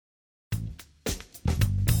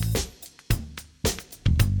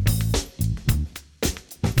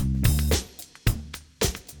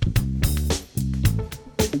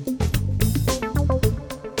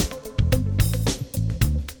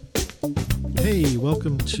Hey,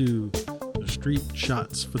 welcome to the Street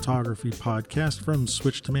Shots Photography Podcast from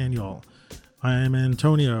Switch to Manual. I'm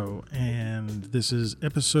Antonio, and this is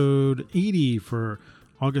episode 80 for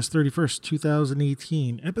August 31st,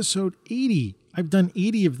 2018. Episode 80. I've done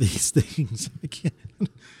 80 of these things.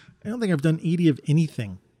 I don't think I've done 80 of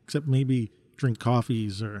anything, except maybe drink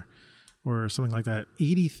coffees or something like that.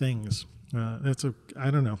 80 things.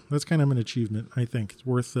 I don't know. That's kind of an achievement, I think. It's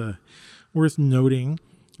worth noting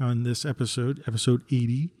on this episode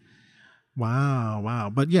 80.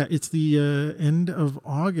 Wow. But yeah, it's the end of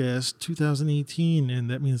August 2018, and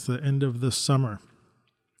that means the end of the summer,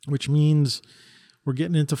 which means we're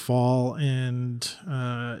getting into fall, and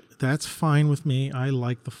that's fine with me. I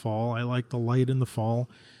like the fall. I like the light in the fall.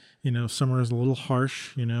 You know, summer is a little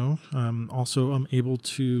harsh, you know. Also, I'm able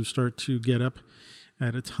to start to get up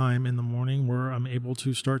at a time in the morning where I'm able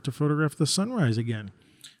to start to photograph the sunrise again.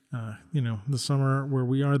 The summer where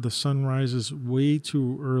we are, the sunrise is way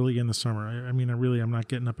too early in the summer. I'm not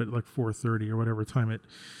getting up at like 4:30 or whatever time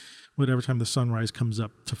the sunrise comes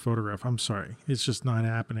up to photograph. I'm sorry, it's just not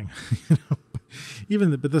happening.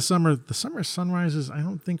 But the summer sunrises I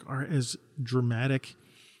don't think are as dramatic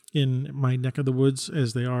in my neck of the woods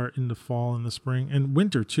as they are in the fall and the spring and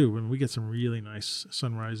winter too. And we get some really nice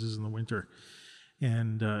sunrises in the winter.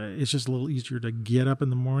 And it's just a little easier to get up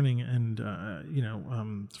in the morning and,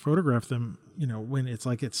 photograph them, when it's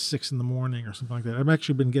like at 6 in the morning or something like that. I've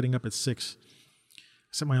actually been getting up at 6. I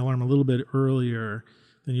set my alarm a little bit earlier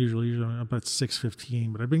than usually. Usually I'm up at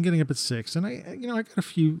 6:15, but I've been getting up at 6. And I got a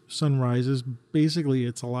few sunrises. Basically,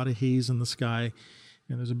 it's a lot of haze in the sky,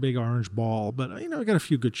 and there's a big orange ball. But, I got a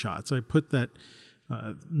few good shots. I put that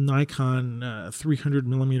Nikon 300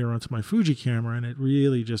 millimeter onto my Fuji camera, and it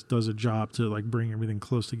really just does a job to like bring everything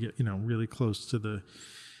close to get really close to the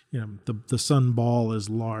the sun ball is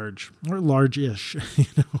large or large-ish.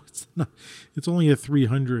 It's only a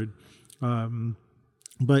 300,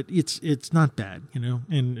 but it's not bad,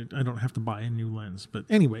 and I don't have to buy a new lens. But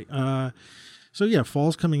anyway, so yeah,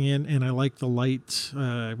 fall's coming in, and I like the light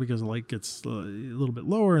because the light gets a little bit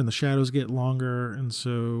lower and the shadows get longer, and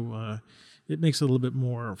so it makes it a little bit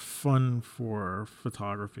more fun for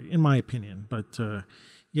photography, in my opinion. But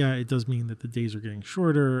it does mean that the days are getting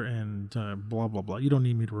shorter and blah, blah, blah. You don't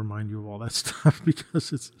need me to remind you of all that stuff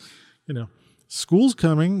because it's, school's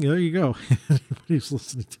coming. There you go. Anybody who's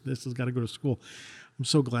listening to this has got to go to school. I'm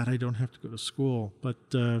so glad I don't have to go to school.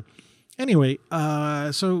 But anyway,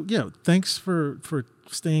 thanks for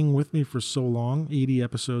staying with me for so long. 80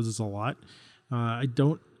 episodes is a lot. I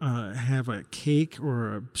don't have a cake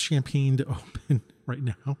or a champagne to open right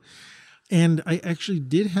now. And I actually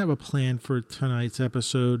did have a plan for tonight's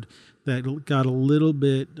episode that got a little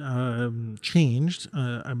bit changed.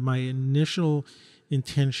 My initial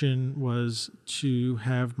intention was to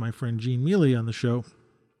have my friend Gene Mealy on the show.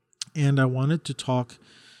 And I wanted to talk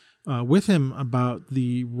with him about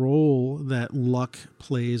the role that luck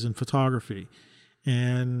plays in photography.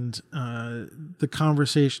 And the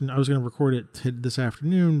conversation, I was going to record it this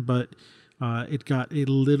afternoon, but it got a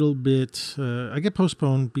little bit, I get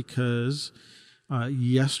postponed because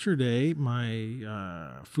yesterday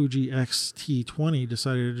my Fuji X-T20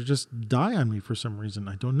 decided to just die on me for some reason.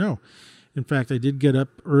 I don't know. In fact, I did get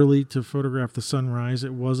up early to photograph the sunrise.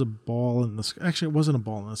 It was a ball in the sky. Actually, it wasn't a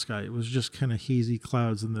ball in the sky. It was just kind of hazy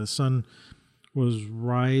clouds, and the sun was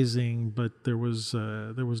rising, but there was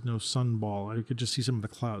no sun ball. I could just see some of the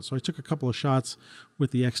clouds. So I took a couple of shots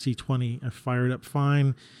with the X-T20. I fired up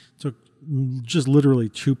fine. Took just literally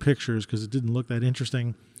 2 pictures because it didn't look that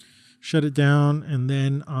interesting. Shut it down, and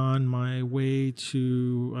then on my way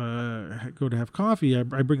to go to have coffee, I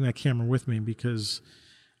bring that camera with me because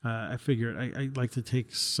I figured I like to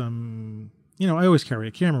take some. I always carry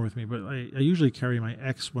a camera with me, but I usually carry my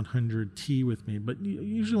X100T with me. But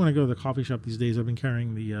usually when I go to the coffee shop these days, I've been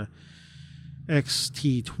carrying the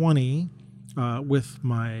XT20 with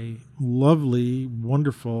my lovely,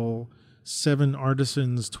 wonderful 7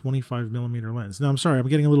 Artisans 25 millimeter lens. Now, I'm sorry, I'm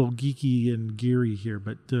getting a little geeky and geary here,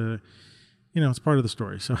 but it's part of the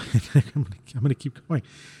story. So I'm going to keep going.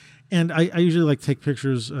 And I usually like take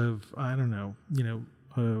pictures of, I don't know,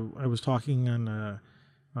 I was talking on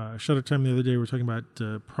Shutter Time the other day. We were talking about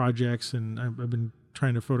projects, and I've been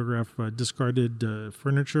trying to photograph discarded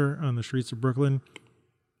furniture on the streets of Brooklyn.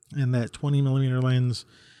 And that 25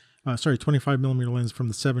 millimeter lens from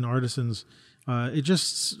the 7 Artisans, it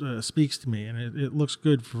just speaks to me, and it looks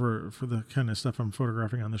good for the kind of stuff I'm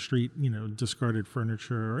photographing on the street, discarded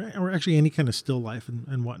furniture or actually any kind of still life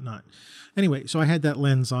and whatnot. Anyway, so I had that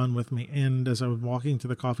lens on with me, and as I was walking to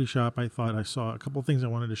the coffee shop, I thought I saw a couple of things I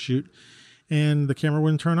wanted to shoot, and the camera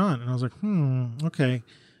wouldn't turn on. And I was like, okay.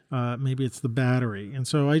 maybe it's the battery. And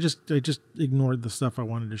so I just ignored the stuff I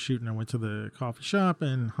wanted to shoot, and I went to the coffee shop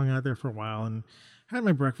and hung out there for a while and had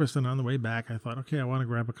my breakfast. And on the way back, I thought, okay, I want to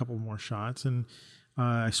grab a couple more shots. And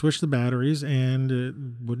I switched the batteries, and it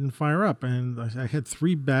wouldn't fire up. And I had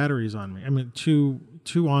 3 batteries on me. I mean, two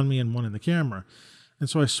on me and 1 in the camera. And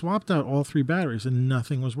so I swapped out all 3 batteries, and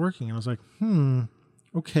nothing was working. And I was like,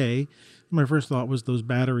 okay. My first thought was those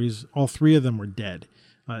batteries, all 3 of them were dead.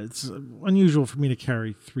 It's unusual for me to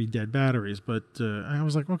carry 3 dead batteries, but I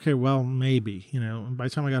was like, okay, well, maybe, And by the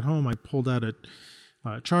time I got home, I pulled out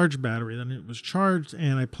a charged battery. Then it was charged,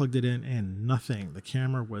 and I plugged it in, and nothing. The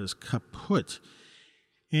camera was kaput.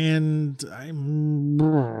 And I'm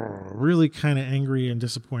really kind of angry and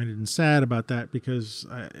disappointed and sad about that, because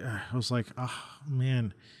I was like, oh,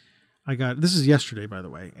 man. This is yesterday, by the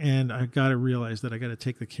way, and I got to realize that I got to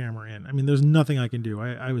take the camera in. I mean, there's nothing I can do.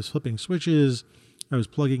 I was flipping switches. I was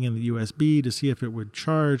plugging in the USB to see if it would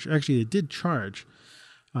charge. Actually, it did charge.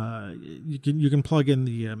 You can plug in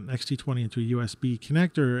the X-T20 into a USB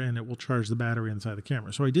connector, and it will charge the battery inside the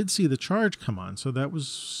camera. So I did see the charge come on. So that was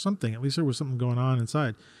something. At least there was something going on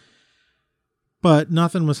inside. But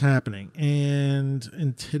nothing was happening.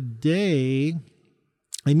 And today,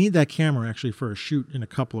 I need that camera actually for a shoot in a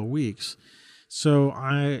couple of weeks. So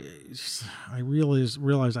I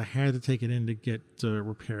realized I had to take it in to get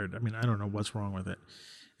repaired. I mean, I don't know what's wrong with it.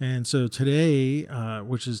 And so today, I'm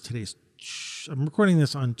recording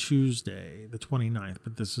this on Tuesday, the 29th,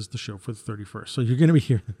 but this is the show for the 31st. So you're going to be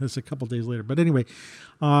hearing this a couple days later. But anyway,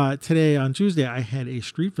 today on Tuesday, I had a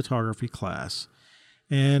street photography class.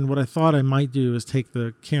 And what I thought I might do is take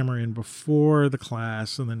the camera in before the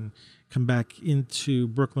class and then come back into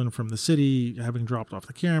Brooklyn from the city, having dropped off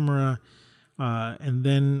the camera. And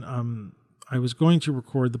then I was going to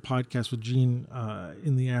record the podcast with Gene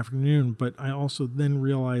in the afternoon, but I also then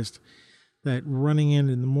realized that running in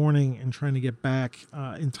the morning and trying to get back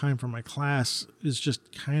in time for my class is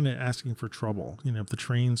just kind of asking for trouble. If the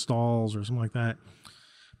train stalls or something like that.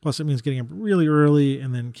 Plus, it means getting up really early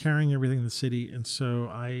and then carrying everything in the city. And so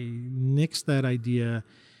I nixed that idea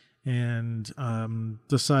and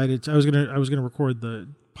decided I was gonna record the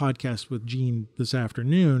podcast with Gene this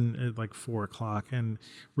afternoon at like 4:00, and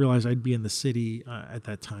realized I'd be in the city at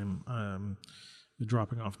that time,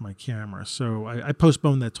 dropping off my camera. So I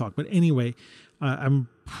postponed that talk. But anyway, I'm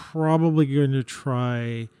probably going to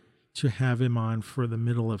try to have him on for the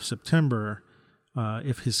middle of September,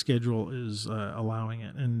 if his schedule is allowing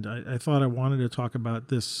it. And I thought I wanted to talk about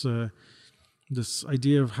this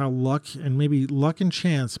idea of how luck and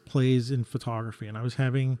chance plays in photography. And I was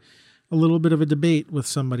having a little bit of a debate with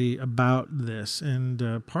somebody about this.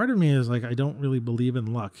 And part of me is like, I don't really believe in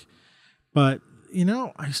luck. But,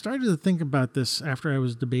 I started to think about this after I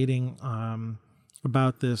was debating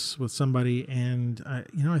about this with somebody. And, I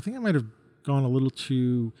think I might have gone a little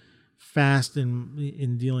too fast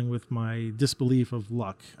in dealing with my disbelief of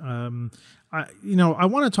luck. I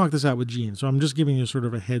want to talk this out with Gene, so I'm just giving you sort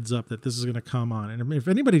of a heads up that this is going to come on. And if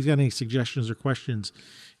anybody's got any suggestions or questions,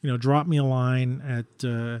 drop me a line at,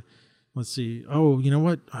 let's see. Oh, you know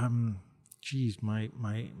what? My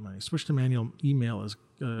Switch to Manual email is,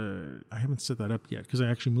 I haven't set that up yet because I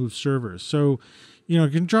actually moved servers. So, you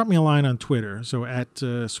can drop me a line on Twitter. So at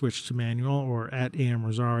Switch to Manual or at AM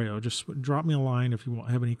Rosario. Just drop me a line if you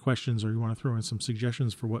have any questions or you want to throw in some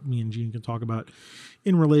suggestions for what me and Gene can talk about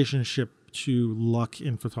in relationship to luck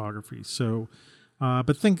in photography. So,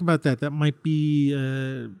 but think about that. That might be,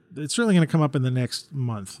 it's certainly going to come up in the next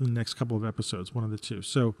month, the next couple of episodes, one of the two.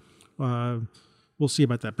 So, we'll see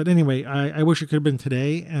about that. But anyway, I wish it could have been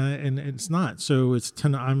today, and it's not. So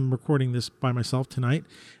I'm recording this by myself tonight.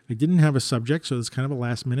 I didn't have a subject, so it's kind of a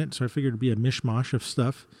last minute. So I figured it'd be a mishmash of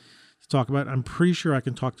stuff to talk about. I'm pretty sure I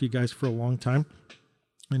can talk to you guys for a long time,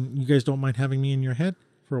 and you guys don't mind having me in your head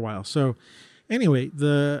for a while. So anyway,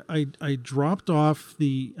 I dropped off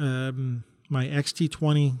the my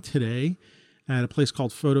X-T20 today at a place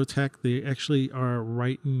called Phototech. They actually are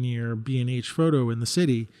right near B&H Photo in the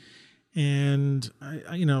city. And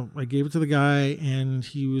I gave it to the guy, and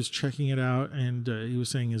he was checking it out, and he was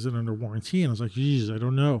saying, "Is it under warranty?" And I was like, "Geez, I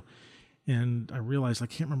don't know." And I realized I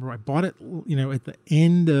can't remember. I bought it, at the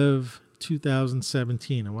end of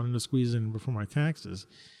 2017. I wanted to squeeze in before my taxes,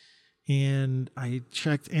 and I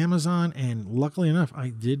checked Amazon, and luckily enough, I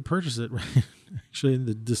did purchase it actually in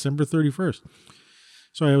the December 31st.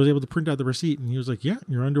 So I was able to print out the receipt, and he was like, "Yeah,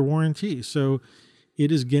 you're under warranty." So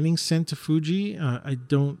it is getting sent to Fuji. I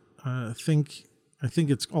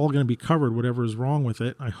think it's all going to be covered, whatever is wrong with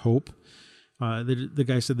it, I hope. The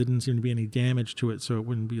guy said there didn't seem to be any damage to it, so it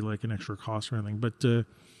wouldn't be like an extra cost or anything. But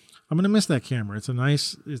I'm going to miss that camera.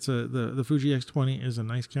 The Fuji X20 is a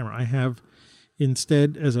nice camera. I have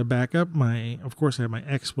instead as a backup, of course I have my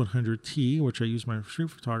X100T, which I use my street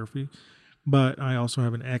photography, but I also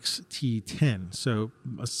have an X-T10. So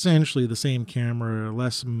essentially the same camera,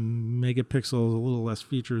 less megapixels, a little less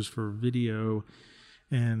features for video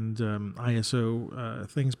and ISO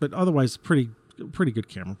things, but otherwise pretty good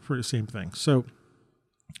camera for the same thing. So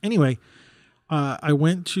anyway, I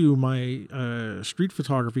went to my street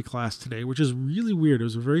photography class today, which is really weird. It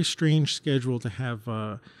was a very strange schedule to have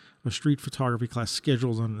a street photography class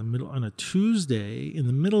scheduled on a Tuesday in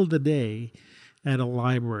the middle of the day at a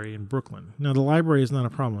library in Brooklyn. Now, the library is not a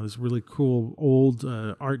problem. It's a really cool old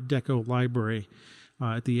Art Deco library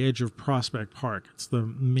at the edge of Prospect Park. It's the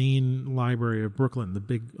main library of Brooklyn. The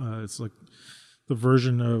big, it's like the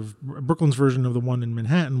version of Brooklyn's version of the one in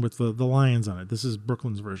Manhattan with the lions on it. This is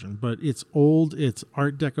Brooklyn's version, but it's old. It's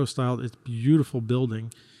Art Deco style. It's a beautiful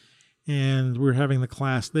building. And we were having the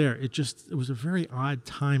class there. It was a very odd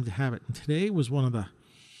time to have it. And today was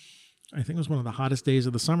I think it was one of the hottest days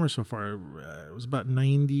of the summer so far. It was about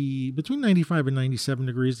between 95 and 97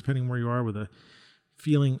 degrees, depending where you are, with a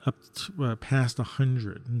feeling up to, past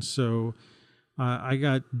 100. And so I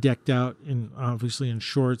got decked out obviously in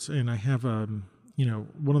shorts, and I have,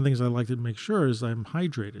 one of the things I like to make sure is I'm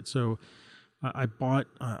hydrated. So I bought,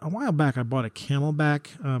 a while back, I bought a Camelback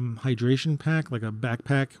hydration pack, like a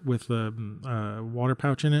backpack with a water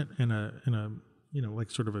pouch in it and a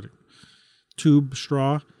like sort of a tube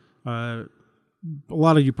straw. A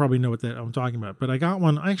lot of you probably know what that I'm talking about, but I got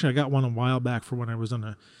one a while back for when I was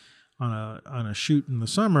on a shoot in the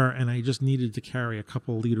summer, and I just needed to carry a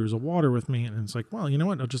couple liters of water with me. And it's like, well, you know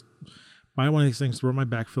what? I'll just buy one of these things, throw in my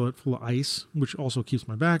back, fill it full of ice, which also keeps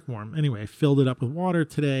my back warm. Anyway, I filled it up with water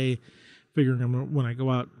today, figuring when I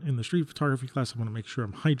go out in the street photography class, I want to make sure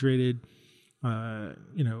I'm hydrated. I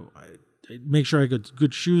make sure I got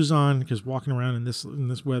good shoes on, because walking around in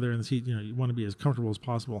this weather and this heat, you want to be as comfortable as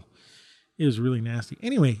possible. It is really nasty.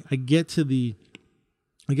 Anyway, I get to the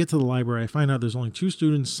library. I find out there's only 2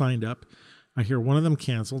 students signed up. I hear one of them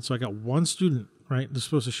canceled, so I got one student, right? They're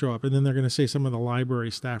supposed to show up, and then they're going to say some of the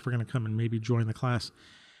library staff are going to come and maybe join the class.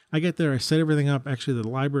 I get there, I set everything up. Actually, the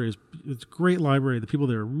library it's a great library. The people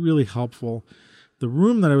there are really helpful. The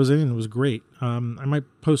room that I was in was great. I might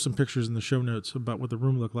post some pictures in the show notes about what the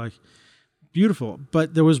room looked like. Beautiful,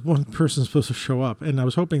 but there was one person supposed to show up, and I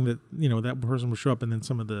was hoping that that person would show up, and then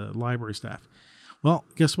some of the library staff. Well,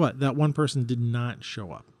 guess what? That one person did not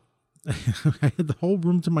show up. I had the whole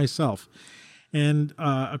room to myself, and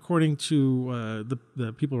according to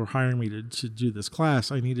the people who were hiring me to do this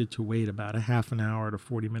class, I needed to wait about a half an hour to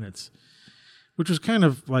 40 minutes, which was kind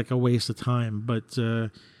of like a waste of time. But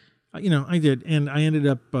I did, and I ended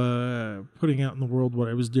up putting out in the world what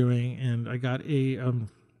I was doing, and I got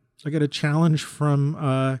a challenge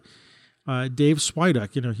from Dave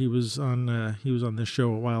Swiduk. He was on this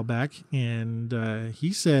show a while back, and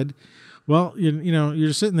he said, "Well, you're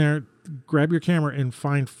just sitting there, grab your camera and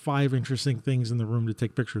find 5 interesting things in the room to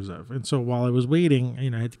take pictures of." And so while I was waiting,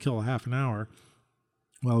 I had to kill a half an hour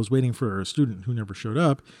while I was waiting for a student who never showed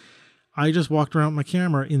up. I just walked around with my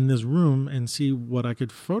camera in this room and see what I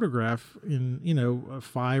could photograph in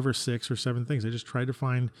 5 or 6 or 7 things. I just tried to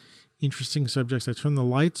find interesting subjects. I turned the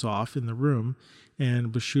lights off in the room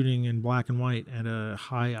and was shooting in black and white at a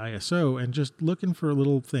high ISO and just looking for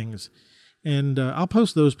little things. And I'll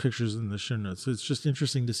post those pictures in the show notes. It's just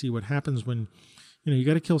interesting to see what happens when, you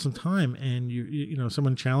got to kill some time, and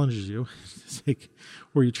someone challenges you,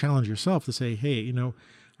 or you challenge yourself to say, hey,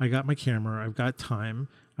 I got my camera, I've got time,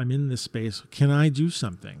 I'm in this space, can I do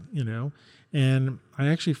something, And I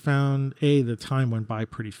actually found, the time went by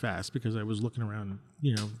pretty fast because I was looking around,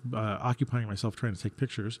 occupying myself trying to take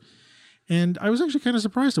pictures. And I was actually kind of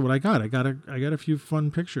surprised at what I got. I got a few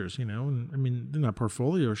fun pictures, and I mean, they're not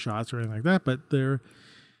portfolio shots or anything like that, but they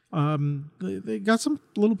got some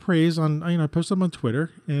little praise on, I posted them on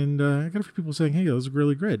Twitter, and I got a few people saying, hey, those are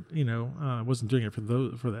really good. I wasn't doing it for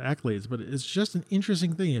the accolades, but it's just an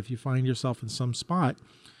interesting thing if you find yourself in some spot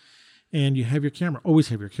and you have your camera. Always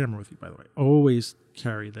have your camera with you, by the way. Always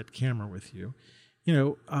carry that camera with you.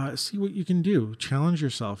 See what you can do. Challenge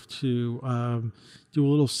yourself to do a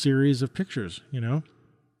little series of pictures,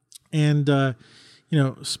 And,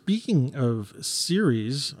 speaking of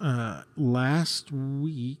series, last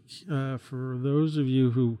week, for those of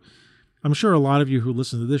you who, I'm sure a lot of you who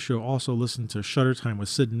listen to this show also listen to Shutter Time with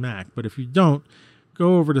Sid and Mac, but if you don't,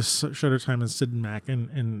 go over to Shutter Time and Sid and Mac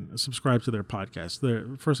and subscribe to their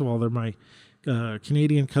podcast. First of all, they're my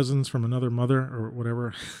Canadian cousins from another mother, or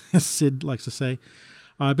whatever Sid likes to say.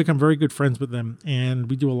 I've become very good friends with them, and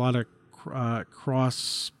we do a lot of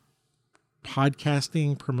cross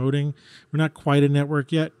podcasting, promoting. We're not quite a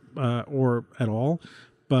network yet, or at all,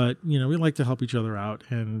 but we like to help each other out.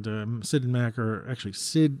 And Sid and Mac are actually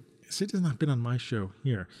Sid has not been on my show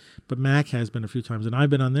here, but Mac has been a few times, and I've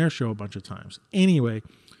been on their show a bunch of times. Anyway,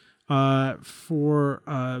 for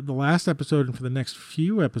the last episode and for the next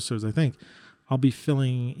few episodes, I think I'll be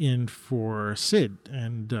filling in for Sid,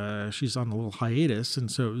 and she's on a little hiatus, and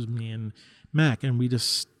so it was me and Mac, and we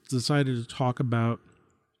just decided to talk about.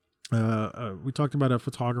 We talked about a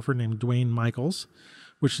photographer named Dwayne Michaels,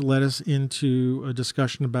 which led us into a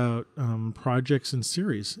discussion about projects and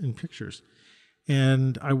series in pictures.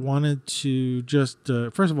 And I wanted to just,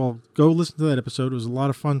 first of all, go listen to that episode. It was a lot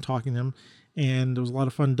of fun talking to him, and it was a lot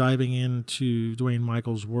of fun diving into Dwayne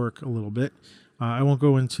Michaels' work a little bit. I won't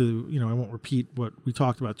go into, I won't repeat what we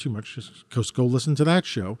talked about too much. Just go listen to that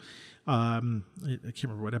show. I can't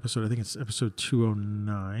remember what episode. I think it's episode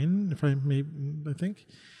 209, I think.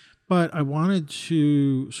 But I wanted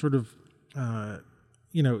to sort of,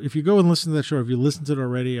 if you go and listen to that show, if you listened to it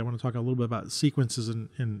already, I want to talk a little bit about sequences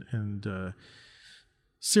and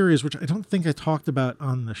series, which I don't think I talked about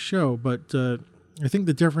on the show, but I think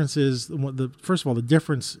the difference is, first of all, the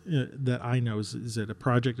difference that I know is that a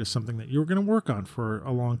project is something that you're going to work on for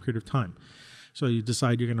a long period of time. So you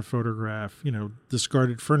decide you're going to photograph,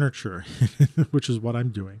 discarded furniture, which is what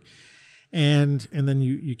I'm doing. And then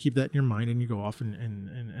you keep that in your mind, and you go off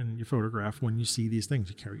and you photograph when you see these things.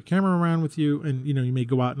 You carry your camera around with you, and you may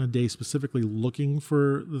go out in a day specifically looking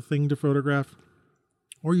for the thing to photograph,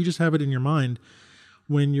 or you just have it in your mind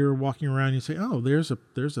when you're walking around. You say, oh, there's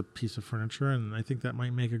a piece of furniture, and I think that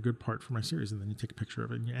might make a good part for my series, and then you take a picture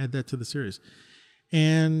of it and you add that to the series.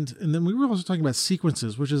 And then we were also talking about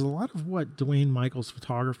sequences, which is a lot of what Dwayne Michaels'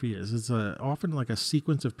 photography is. It's often like a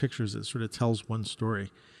sequence of pictures that sort of tells one story.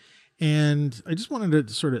 And I just wanted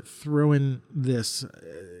to sort of throw in this,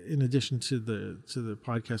 in addition to the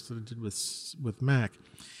podcast that I did with Mac,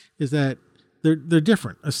 is that they're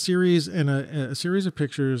different. A series and a series of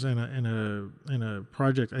pictures and a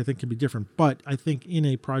project, I think, can be different. But I think in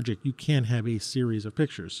a project you can have a series of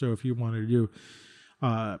pictures. So if you wanted to do,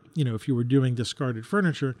 if you were doing discarded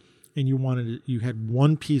furniture and you had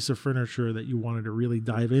one piece of furniture that you wanted to really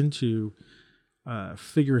dive into.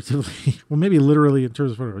 Figuratively, well, maybe literally in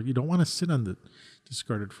terms of photo, you don't want to sit on the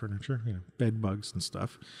discarded furniture, bed bugs and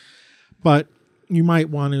stuff, but you might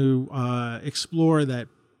want to explore that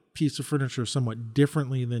piece of furniture somewhat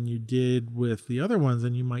differently than you did with the other ones,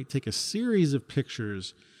 and you might take a series of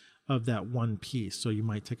pictures of that one piece. So you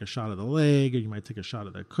might take a shot of the leg, or you might take a shot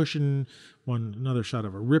of the cushion, another shot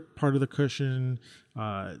of a ripped part of the cushion.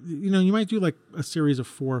 You might do like a series of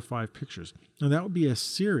 4 or 5 pictures. Now that would be a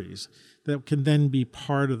series that can then be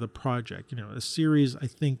part of the project. A series, I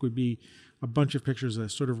think, would be a bunch of pictures that are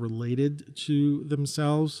sort of related to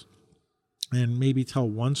themselves and maybe tell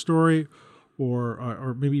one story,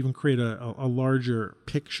 or maybe even create a larger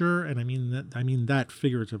picture. And I mean that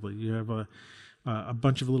figuratively. You have a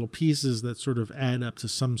bunch of little pieces that sort of add up to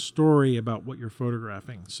some story about what you're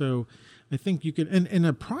photographing. So I think you can, and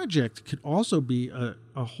a project could also be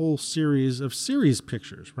a whole series of series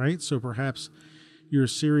pictures, right? So perhaps your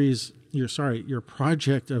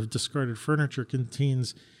project of discarded furniture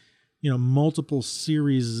contains, multiple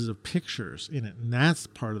series of pictures in it, and that's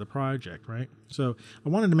part of the project, right? So I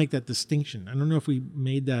wanted to make that distinction. I don't know if we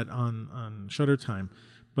made that on Shutter Time,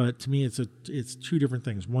 but to me, it's two different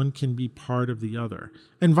things. One can be part of the other,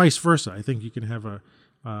 and vice versa. I think you can have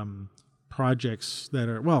projects that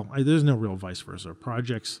are, there's no real vice versa.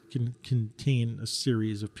 Projects can contain a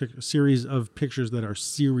series of pictures that are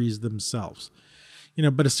series themselves.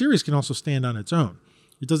 But a series can also stand on its own.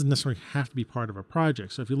 It doesn't necessarily have to be part of a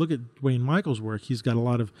project. So if you look at Dwayne Michaels' work, he's got a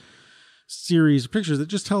lot of series of pictures that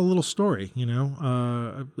just tell a little story.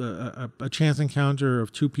 A chance encounter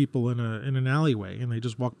of 2 people in an alleyway, and they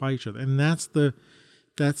just walk by each other, and that's the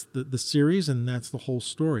series, and that's the whole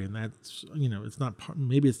story. And that's it's not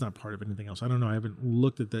maybe it's not part of anything else. I don't know. I haven't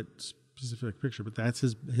looked at that specific picture, but that's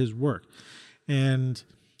his work. And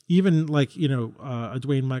even like a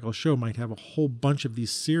Dwayne Michaels show might have a whole bunch of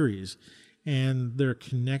these series, and their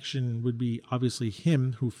connection would be obviously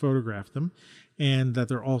him who photographed them, and that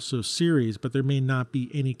they're also series, but there may not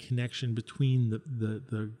be any connection between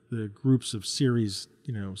the groups of series.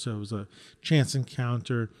 So it was a chance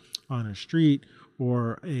encounter on a street,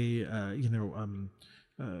 or an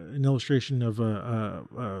illustration of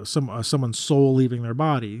someone's soul leaving their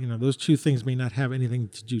body. Those two things may not have anything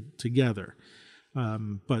to do together.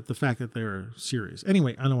 But the fact that they're series.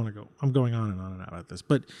 Anyway, I don't want to go. I'm going on and on about this.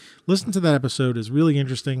 But listen to that episode. Is really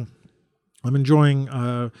interesting. I'm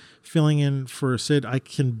enjoying filling in for Sid. I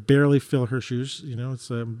can barely fill her shoes,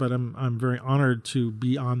 but I'm very honored to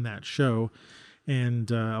be on that show,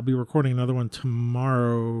 and I'll be recording another one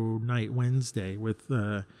tomorrow night, Wednesday, with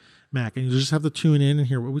Mac, and you just have to tune in and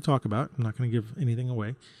hear what we talk about. I'm not going to give anything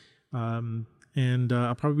away, and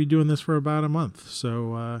I'll probably be doing this for about a month.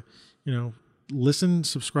 So listen,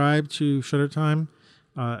 subscribe to Shutter Time.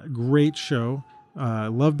 Great show. I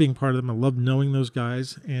love being part of them. I love knowing those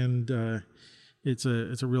guys, and it's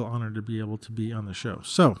a real honor to be able to be on the show.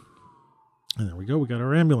 So, and there we go. We got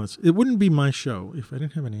our ambulance. It wouldn't be my show if I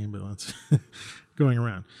didn't have an ambulance going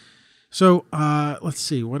around. So let's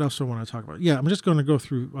see. What else do I want to talk about? Yeah, I'm just going to go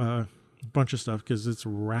through a bunch of stuff because it's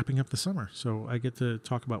wrapping up the summer. So I get to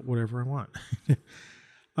talk about whatever I want.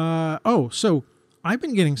 So I've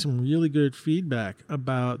been getting some really good feedback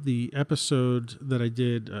about the episode that I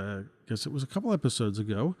did, I guess it was a couple episodes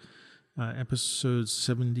ago, episode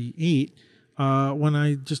 78, when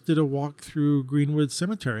I just did a walk through Greenwood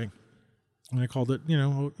Cemetery. And I called it,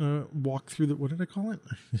 walk through the, what did I call it?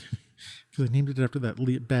 Because I named it after that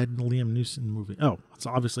bad Liam Neeson movie. Oh, it's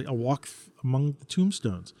obviously a walk among the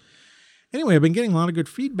tombstones. Anyway, I've been getting a lot of good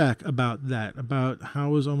feedback about that, about how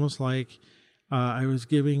it was almost like I was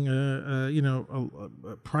giving a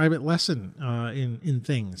private lesson in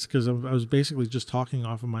things, because I was basically just talking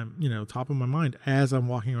off of my top of my mind as I'm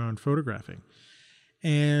walking around photographing.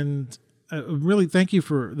 And really, thank you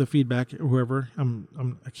for the feedback, whoever.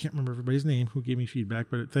 I can't remember everybody's name who gave me feedback,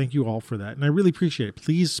 but thank you all for that, and I really appreciate it.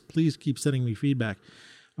 Please keep sending me feedback.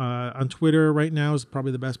 On Twitter right now is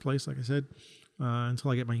probably the best place, like I said,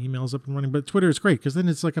 until I get my emails up and running. But Twitter is great because then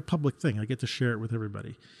it's like a public thing. I get to share it with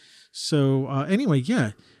everybody. So anyway,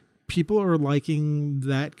 yeah, people are liking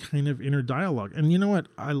that kind of inner dialogue. And you know what?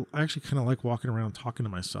 I actually kind of like walking around talking to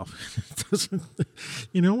myself. It doesn't,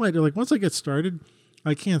 you know what? Like once I get started,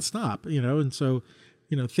 I can't stop, and so,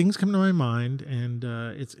 things come to my mind, and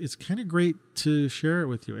it's kind of great to share it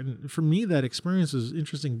with you. And for me, that experience is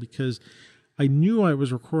interesting because I knew I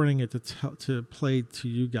was recording it to play to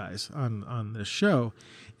you guys on this show.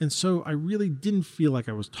 And so I really didn't feel like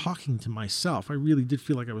I was talking to myself. I really did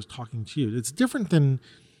feel like I was talking to you. It's different than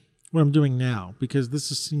what I'm doing now, because this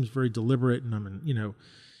seems very deliberate, and I'm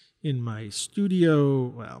in my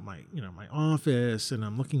studio, my office, and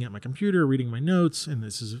I'm looking at my computer, reading my notes, and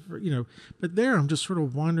this is, but there I'm just sort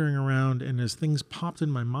of wandering around, and as things popped in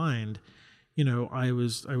my mind, I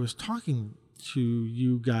was talking to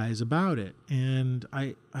you guys about it, and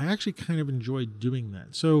I actually kind of enjoyed doing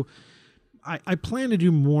that. So I plan to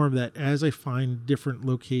do more of that as I find different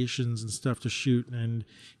locations and stuff to shoot, and,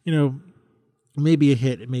 maybe a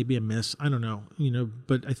hit, it may be a miss, I don't know,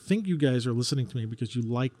 but I think you guys are listening to me because you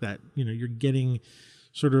like that, you're getting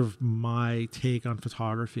sort of my take on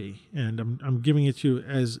photography, and I'm giving it to you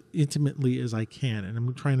as intimately as I can, and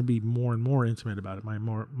I'm trying to be more and more intimate about it,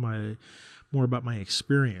 more about my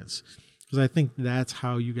experience, because I think that's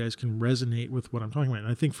how you guys can resonate with what I'm talking about,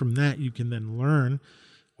 and I think from that you can then learn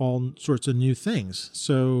all sorts of new things.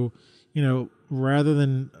 So, rather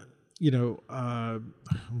than I'm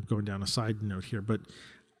going down a side note here, but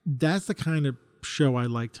that's the kind of show I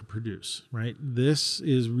like to produce, right? This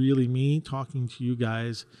is really me talking to you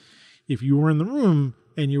guys. If you were in the room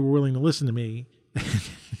and you were willing to listen to me,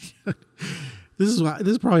 this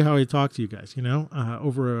is probably how I talk to you guys,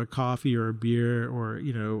 over a coffee or a beer or,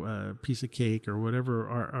 a piece of cake or whatever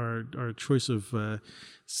our choice of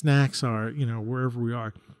snacks are, wherever we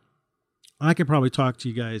are. I could probably talk to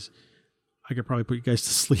you guys. I could probably put you guys to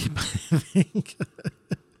sleep, I think.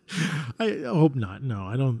 I hope not. No,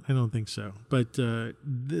 I don't think so. But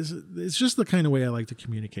it's just the kind of way I like to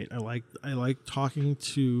communicate. I like talking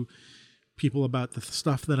to people about the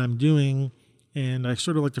stuff that I'm doing, and I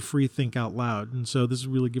sort of like to free think out loud. And so this is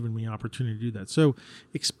really giving me an opportunity to do that. So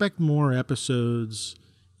expect more episodes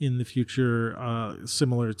in the future,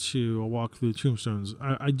 similar to a walk through the tombstones.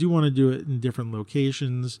 I do want to do it in different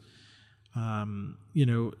locations. Again,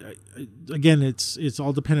 it's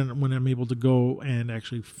all dependent on when I'm able to go and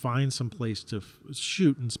actually find some place to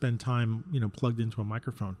shoot and spend time, plugged into a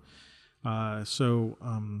microphone. So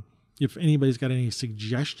if anybody's got any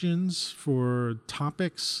suggestions for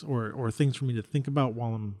topics or things for me to think about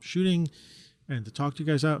while I'm shooting and to talk to you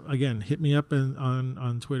guys out, again, hit me up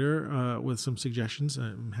on Twitter with some suggestions.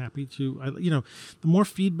 I'm happy to. The more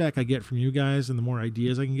feedback I get from you guys and the more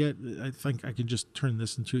ideas I can get, I think I can just turn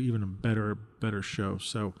this into even a better show.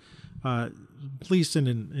 So please send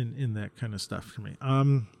in that kind of stuff for me.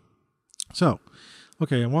 So,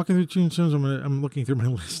 okay, I'm walking through tombstones. I'm looking through my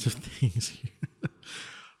list of things here.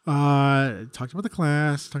 Talked about the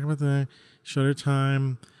class, talked about the Shutter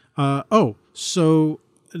Time. So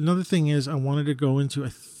another thing is I wanted to go into, I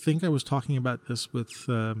think I was talking about this with,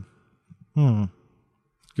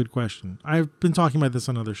 good question. I've been talking about this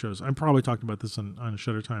on other shows. I'm probably talking about this on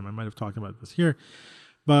Shutter Time. I might have talked about this here,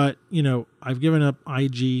 but I've given up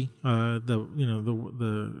IG,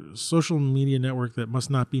 the social media network that must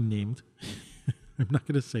not be named. I'm not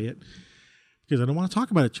going to say it because I don't want to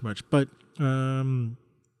talk about it too much, but,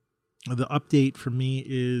 the update for me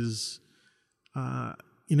is,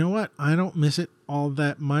 you know what? I don't miss it all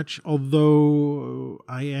that much, although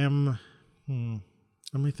I am, I'm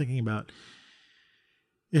really thinking about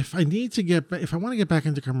if I want to get back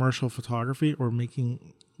into commercial photography or making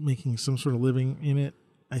some sort of living in it,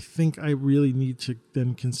 I think I really need to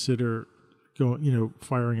then consider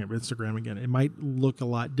firing up Instagram again. It might look a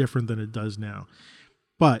lot different than it does now,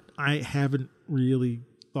 but I haven't really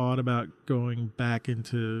thought about going back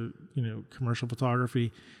into, commercial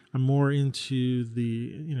photography. I'm more into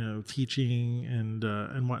the, teaching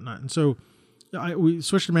and whatnot. And so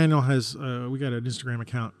Switch to Manual has, we got an Instagram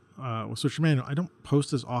account with Switch to Manual. I don't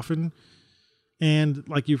post as often. And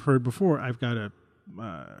like you've heard before, I've got a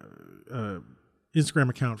Instagram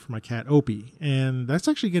account for my cat Opie, and that's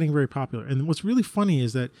actually getting very popular. And what's really funny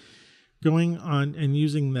is that going on and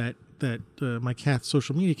using that my cat's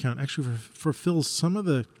social media account actually fulfills some of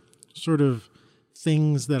the sort of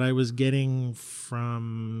things that I was getting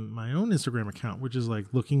from my own Instagram account, which is like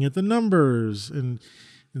looking at the numbers and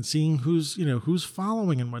seeing who's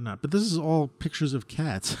following and whatnot. But this is all pictures of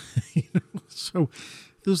cats, so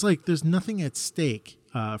there's nothing at stake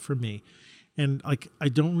for me, and like I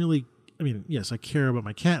don't really. I mean, yes, I care about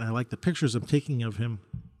my cat, and I like the pictures I'm taking of him.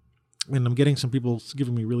 And I'm getting some people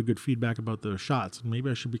giving me really good feedback about the shots. And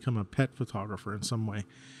maybe I should become a pet photographer in some way,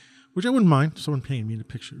 which I wouldn't mind. Someone paying me to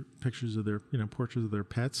pictures of their, portraits of their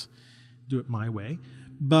pets, do it my way.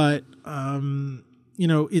 But,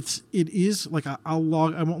 it is like I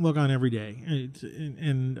won't log on every day.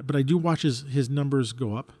 But I do watch his numbers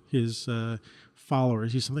go up, his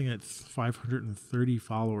followers. He's something at 530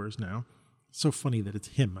 followers now. It's so funny that it's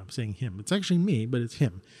him. I'm saying him. It's actually me, but it's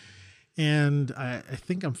him. And I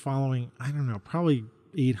think I'm following, I don't know, probably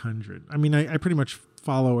 800. I mean, I pretty much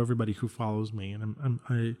follow everybody who follows me, and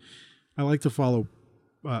I like to follow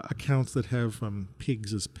accounts that have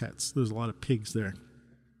pigs as pets. There's a lot of pigs there,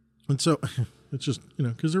 and so it's just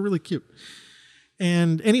because they're really cute.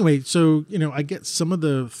 And anyway, so I get some of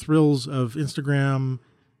the thrills of Instagram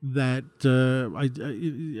that I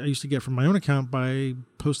used to get from my own account by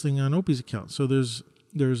posting on Opie's account. So there's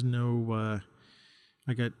no.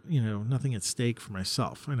 I got, nothing at stake for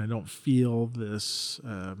myself, and I don't feel this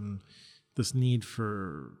need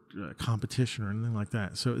for competition or anything like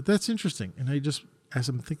that. So that's interesting. And I just, as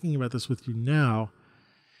I'm thinking about this with you now,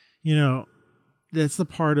 that's the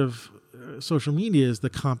part of social media is the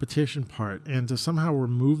competition part, and to somehow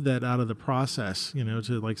remove that out of the process,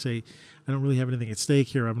 to like say, I don't really have anything at stake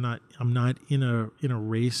here. I'm not in a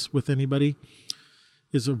race with anybody,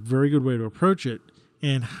 is a very good way to approach it.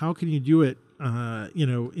 And how can you do it?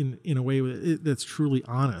 In a way that's truly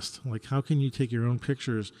honest. Like, how can you take your own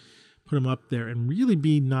pictures, put them up there, and really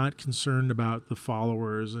be not concerned about the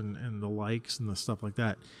followers and the likes and the stuff like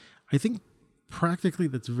that? I think practically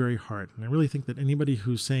that's very hard. And I really think that anybody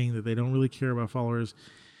who's saying that they don't really care about followers,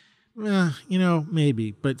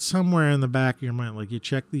 maybe, but somewhere in the back of your mind, like they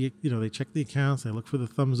check the accounts, they look for the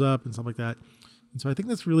thumbs up and stuff like that. And so I think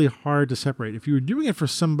that's really hard to separate. If you were doing it for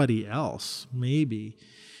somebody else, maybe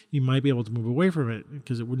you might be able to move away from it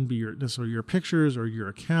because it wouldn't be necessarily your pictures or your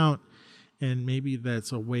account. And maybe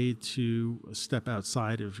that's a way to step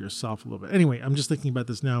outside of yourself a little bit. Anyway, I'm just thinking about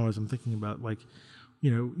this now as I'm thinking about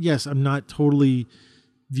yes, I'm not totally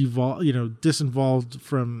disinvolved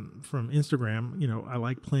from Instagram. I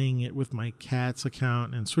like playing it with my cat's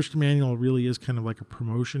account, and Switch to Manual really is kind of like a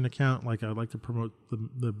promotion account. Like I like to promote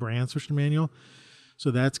the brand Switch to Manual.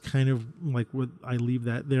 So that's kind of like what I leave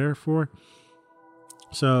that there for.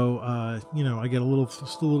 So, I get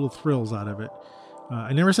still little thrills out of it.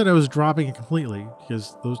 I never said I was dropping it completely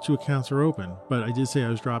because those two accounts are open, but I did say I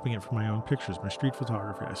was dropping it for my own pictures, my street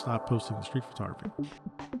photography. I stopped posting the street photography.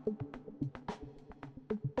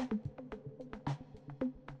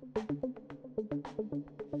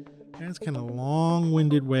 That's kind of a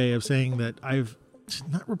long-winded way of saying that I've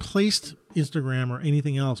not replaced Instagram or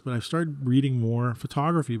anything else, but I've started reading more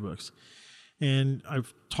photography books. And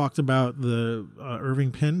I've talked about the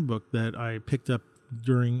Irving Penn book that I picked up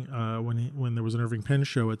during when there was an Irving Penn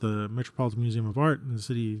show at the Metropolitan Museum of Art in the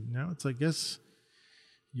city. Now it's, I guess,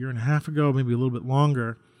 a year and a half ago, maybe a little bit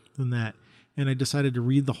longer than that. And I decided to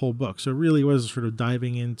read the whole book. So it really was sort of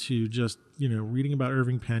diving into just, reading about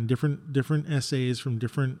Irving Penn, different essays from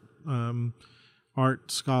different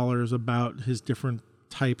art scholars about his different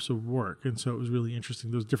types of work. And so it was really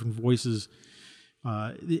interesting. Those different voices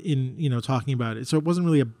in talking about it. So it wasn't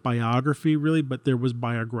really a biography really, but there was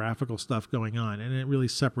biographical stuff going on, and it really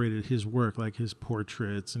separated his work, like his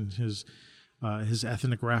portraits and his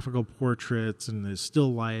ethnographical portraits and his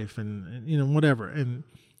still life and whatever. And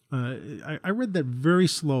I read that very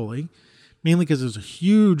slowly, mainly because it's a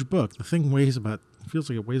huge book. The thing feels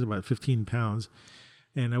like it weighs about 15 pounds.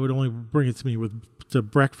 And I would only bring it to me to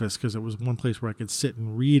breakfast because it was one place where I could sit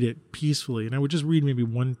and read it peacefully. And I would just read maybe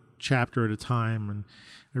one chapter at a time. And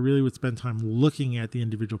I really would spend time looking at the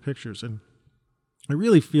individual pictures. And I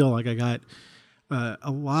really feel like I got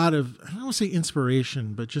a lot of, I don't want to say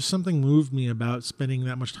inspiration, but just something moved me about spending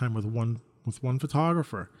that much time with one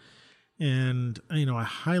photographer. And, I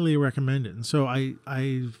highly recommend it. And so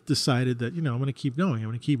I've decided that, I'm going to keep going. I'm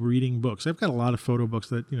going to keep reading books. I've got a lot of photo books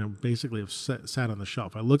that, basically have sat on the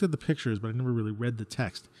shelf. I looked at the pictures, but I never really read the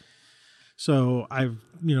text. So I've,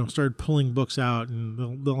 started pulling books out, and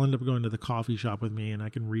they'll end up going to the coffee shop with me, and I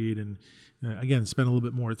can read and, again, spend a little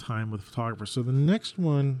bit more time with photographers. So the next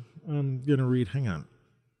one I'm going to read, hang on,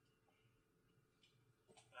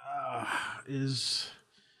 is...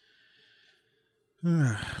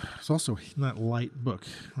 it's also not light book,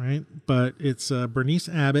 right? But it's Bernice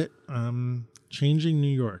Abbott, Changing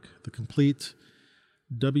New York, the complete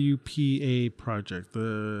WPA project,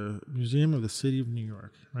 the Museum of the City of New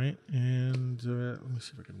York, right? And let me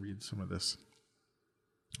see if I can read some of this.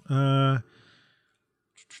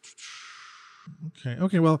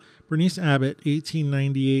 Okay. Well, Bernice Abbott,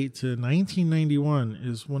 1898 to 1991,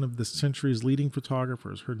 is one of the century's leading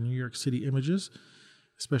photographers. Her New York City images,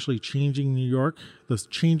 especially Changing New York, the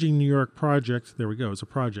Changing New York project, there we go, it's a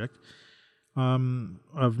project,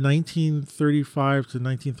 of 1935 to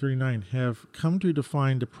 1939 have come to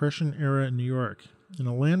define Depression-era New York. In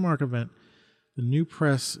a landmark event, the New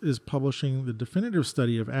Press is publishing the definitive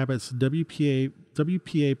study of Abbott's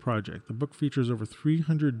WPA project. The book features over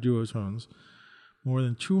 300 duotones, more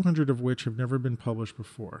than 200 of which have never been published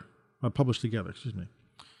together.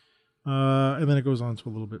 And then it goes on to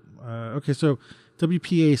a little bit. So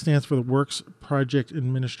WPA stands for the Works Progress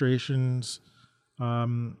Administration's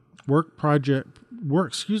Works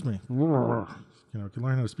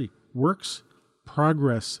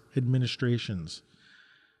Progress Administrations.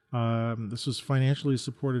 This was financially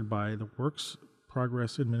supported by the Works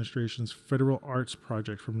Progress Administration's Federal Arts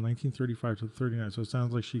Project from 1935 to 39. So it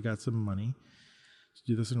sounds like she got some money to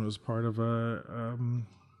do this, and it was part of a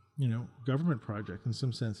government project in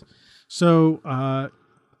some sense. So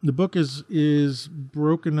the book is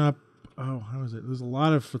broken up. Oh, how is it? There's a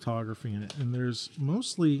lot of photography in it, and there's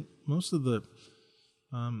most of the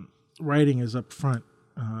writing is up front.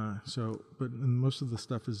 But most of the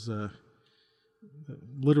stuff is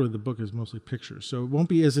literally the book is mostly pictures. So it won't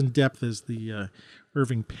be as in depth as the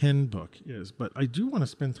Irving Penn book is. But I do want to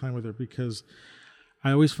spend time with her because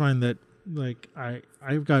I always find that, like,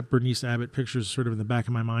 I've got Bernice Abbott pictures sort of in the back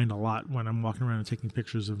of my mind a lot when I'm walking around and taking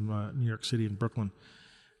pictures of New York City and Brooklyn.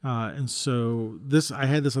 And so I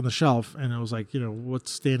had this on the shelf, and I was like,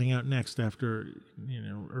 what's standing out next after,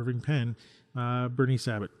 Irving Penn? Bernice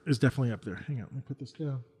Abbott is definitely up there. Hang on, let me put this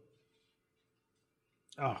down.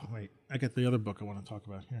 Oh, wait, I got the other book I want to talk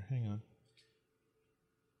about here. Hang on.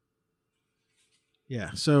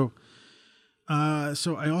 Yeah, so I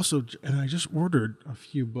just ordered a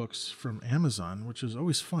few books from Amazon, which is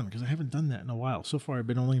always fun because I haven't done that in a while. So far, I've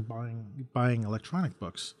been only buying electronic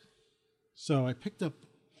books. So I picked up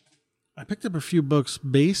a few books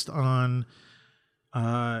based on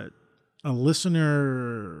a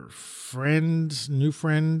listener new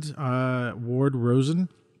friend, Ward Rosen,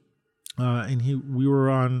 and we were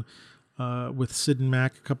on with Sid and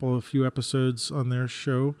Mac a few episodes on their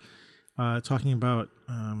show, talking about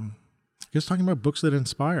books that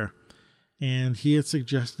inspire. And he had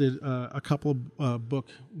suggested a couple of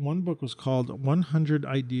books. One book was called 100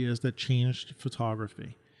 Ideas That Changed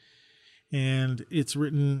Photography. And it's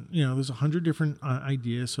written, there's 100 different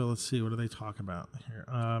ideas. So let's see, what do they talk about here?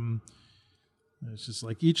 It's just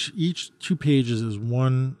like each 2 pages is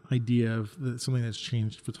one idea of something that's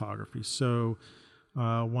changed photography. So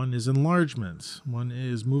one is enlargement, one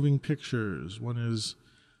is moving pictures, one is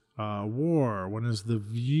war, one is the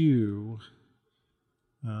view,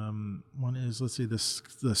 one is, let's see, the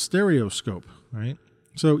stereoscope, right?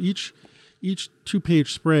 So each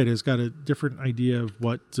 2-page spread has got a different idea of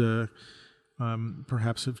what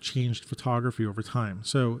perhaps have changed photography over time.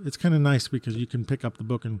 So it's kind of nice because you can pick up the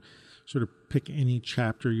book and sort of pick any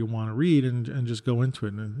chapter you want to read and just go into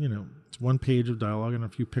it. And, it's 1 page of dialogue and a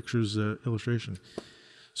few pictures, illustration.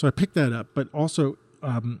 So I picked that up, but also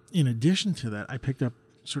in addition to that, I picked up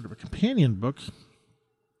sort of a companion book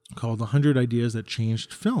called 100 Ideas That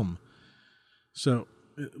Changed Film. So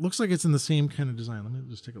it looks like it's in the same kind of design. Let me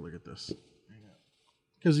just take a look at this.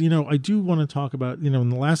 Because, I do want to talk about, in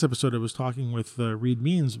the last episode I was talking with Reed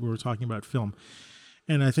Means, we were talking about film.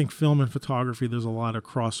 And I think film and photography, there's a lot of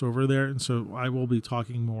crossover there. And so I will be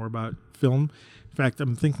talking more about film. In fact,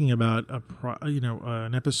 I'm thinking about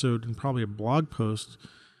an episode and probably a blog post,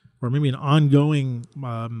 or maybe an ongoing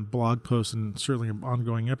blog post, and certainly an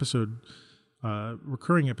ongoing episode,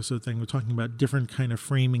 recurring episode thing. We're talking about different kind of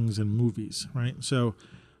framings in movies, right? So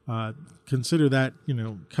consider that,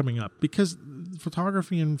 coming up, because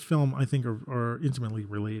photography and film, I think, are intimately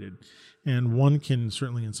related, and one can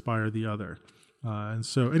certainly inspire the other. And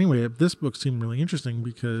so anyway, this book seemed really interesting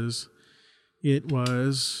because it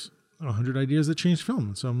was 100 Ideas That Changed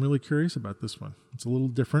Film. So I'm really curious about this one. It's a little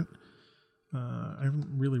different. I haven't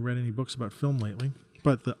really read any books about film lately,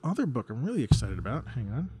 but the other book I'm really excited about,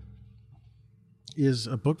 hang on, is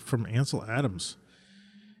a book from Ansel Adams.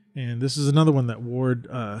 And this is another one that Ward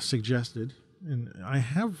suggested. And I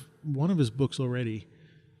have one of his books already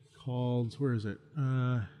called, where is it?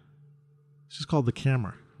 It's just called The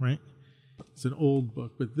Camera, right? It's an old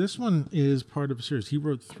book, but this one is part of a series. He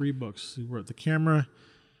wrote 3 books. He wrote The Camera,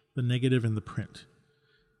 The Negative, and The Print.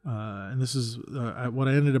 And this is what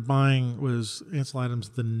I ended up buying was Ansel Adams'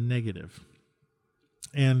 The Negative.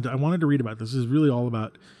 And I wanted to read about this. This is really all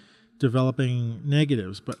about developing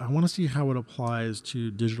negatives, but I want to see how it applies to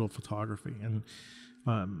digital photography. And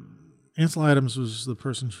Ansel Adams was the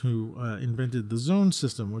person who invented the zone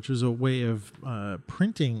system, which is a way of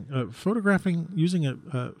photographing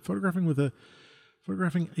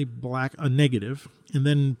a negative, and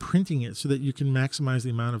then printing it so that you can maximize the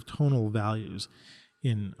amount of tonal values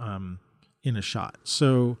in a shot.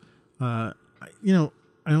 So, I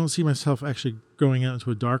don't see myself actually going out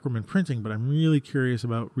into a darkroom and printing, but I'm really curious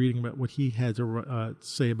about reading about what he had to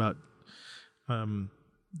say about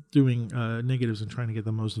doing negatives and trying to get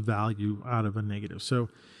the most value out of a negative. So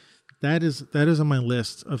that is on my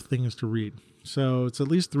list of things to read. So it's at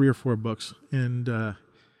least 3 or 4 books, and I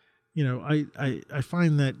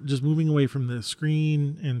find that just moving away from the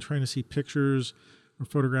screen and trying to see pictures or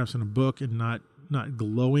photographs in a book and not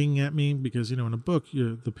glowing at me, because in a book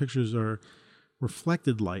the pictures are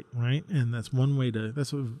reflected light, right? And that's one way to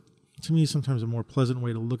me sometimes a more pleasant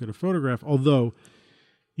way to look at a photograph. Although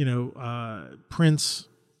prints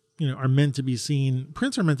are meant to be seen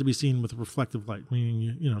with reflective light,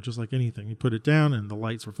 meaning just like anything, you put it down and the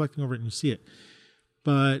light's reflecting over it and you see it.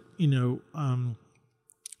 But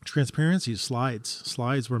transparency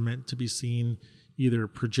slides were meant to be seen either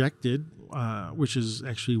projected, which is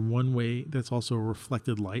actually one way that's also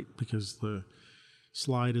reflected light, because the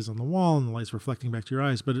slide is on the wall and the light's reflecting back to your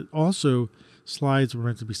eyes. But slides were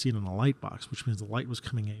meant to be seen in a light box, which means the light was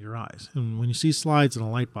coming at your eyes. And when you see slides in a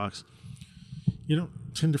light box, you don't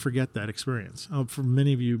tend to forget that experience. For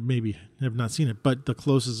many of you maybe have not seen it, but the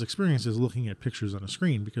closest experience is looking at pictures on a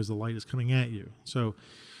screen, because the light is coming at you. So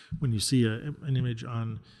when you see an image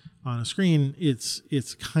on a screen,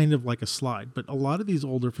 it's kind of like a slide. But a lot of these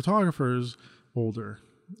older photographers, or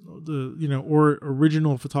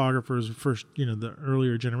original photographers, first, the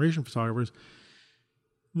earlier generation photographers,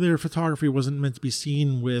 their photography wasn't meant to be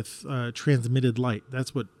seen with transmitted light.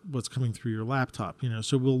 That's what's coming through your laptop.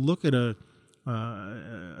 So we'll look at an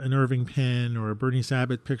Irving Penn or a Bernie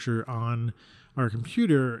Sabat picture on our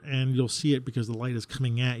computer, and you'll see it because the light is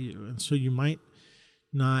coming at you. And so you might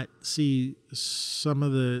not see some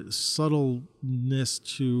of the subtleness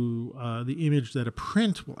to the image that a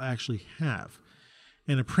print will actually have.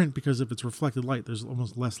 And a print, because if it's reflected light, there's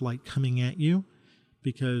almost less light coming at you,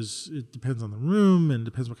 because it depends on the room and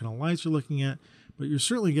depends what kind of lights you're looking at. But you're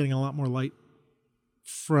certainly getting a lot more light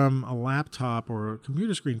from a laptop or a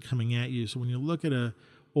computer screen coming at you. So when you look at a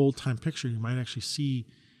old time picture, you might actually see,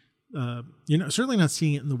 certainly not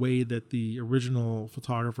seeing it in the way that the original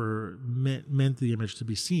photographer meant the image to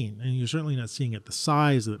be seen. And you're certainly not seeing it the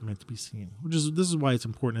size that it meant to be seen, this is why it's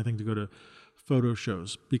important, I think, to go to photo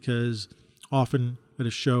shows, because often at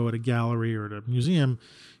a show, at a gallery, or at a museum,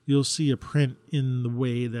 you'll see a print in the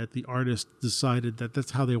way that the artist decided that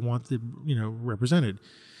that's how they want it, represented.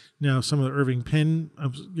 Now, some of the Irving Penn,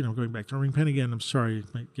 going back to Irving Penn again, I'm sorry,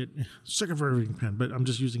 I might get sick of Irving Penn, but I'm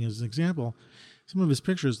just using it as an example. Some of his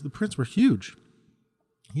pictures, the prints were huge.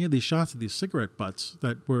 He had these shots of these cigarette butts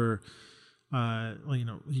that were,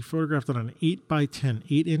 he photographed it on an 8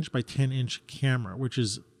 inch by 10 inch camera, which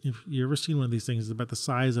is, if you ever seen one of these things, it's about the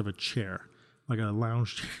size of a chair, like a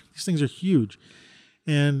lounge chair. These things are huge,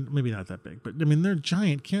 and maybe not that big, but they're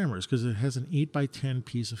giant cameras, because it has an 8 by 10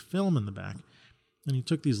 piece of film in the back. and he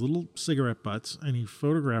took these little cigarette butts and he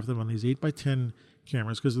photographed them on these 8x10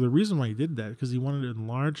 cameras, because the reason why he did that, because he wanted to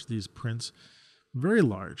enlarge these prints very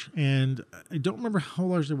large. And I don't remember how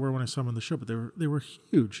large they were when I saw them on the show, but they were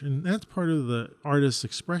huge. And that's part of the artist's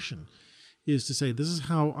expression, is to say, this is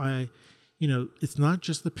how I, it's not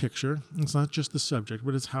just the picture, it's not just the subject,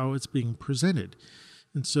 but it's how it's being presented.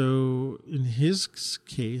 And so in his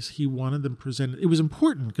case, he wanted them presented. It was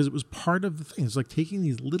important because it was part of the thing. It's like taking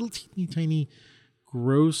these little teeny tiny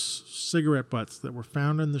gross cigarette butts that were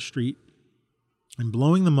found on the street and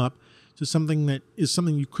blowing them up to something that is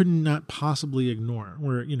something you could not possibly ignore.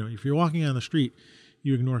 Where, if you're walking on the street,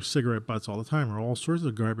 you ignore cigarette butts all the time, or all sorts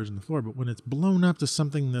of garbage on the floor. But when it's blown up to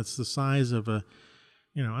something that's the size of a,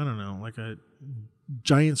 I don't know, like a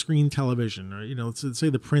giant screen television, or, let's say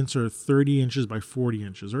the prints are 30 inches by 40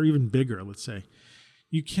 inches, or even bigger, let's say,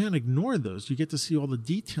 you can't ignore those. You get to see all the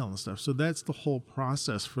detail and stuff. So that's the whole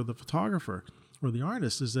process for the photographer or the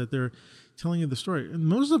artist, is that they're telling you the story. And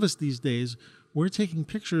most of us these days, we're taking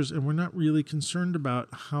pictures and we're not really concerned about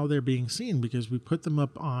how they're being seen, because we put them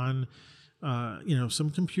up on, some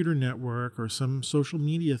computer network or some social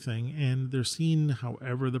media thing, and they're seen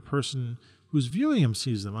however the person who's viewing them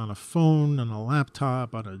sees them, on a phone, on a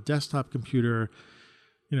laptop, on a desktop computer,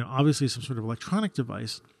 obviously some sort of electronic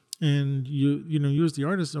device. And you as the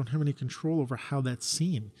artist don't have any control over how that's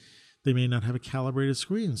seen. They may not have a calibrated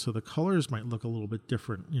screen, so the colors might look a little bit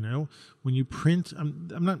different. When you print, I'm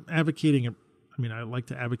not advocating I like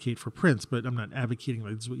to advocate for prints, but I'm not advocating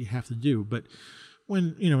like this is what you have to do. But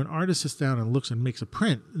when, an artist sits down and looks and makes a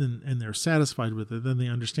print, and they're satisfied with it, then they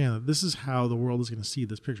understand that this is how the world is going to see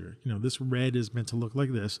this picture. This red is meant to look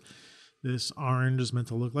like this. This orange is meant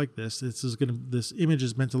to look like this. This image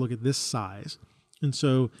is meant to look at this size. And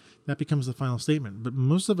so that becomes the final statement. But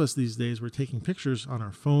most of us these days, we're taking pictures on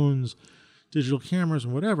our phones, digital cameras,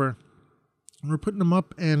 and whatever, and we're putting them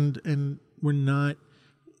up, and we're not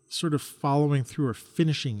sort of following through or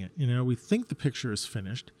finishing it. We think the picture is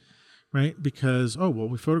finished, right? Because,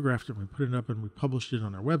 we photographed it and we put it up and we published it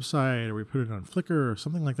on our website, or we put it on Flickr or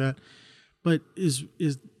something like that. But is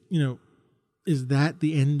that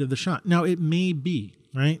the end of the shot? Now, it may be,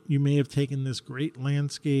 right? You may have taken this great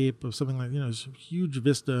landscape of something like, this huge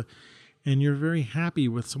vista, and you're very happy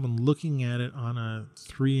with someone looking at it on a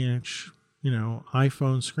 3-inch,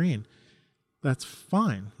 iPhone screen. That's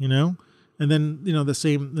fine, And then,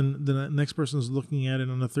 the next person is looking at it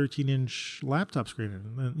on a 13-inch laptop screen,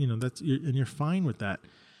 and you're fine with that.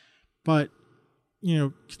 But,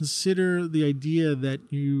 consider the idea that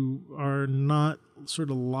you are not sort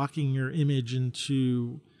of locking your image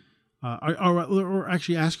into, or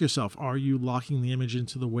actually ask yourself, are you locking the image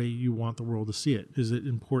into the way you want the world to see it? Is it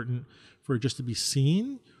important for it just to be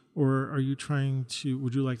seen? Or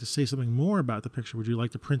would you like to say something more about the picture? Would you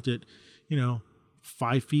like to print it,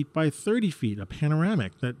 5 feet by 30 feet, a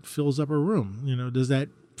panoramic that fills up a room? Does that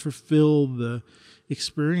fulfill the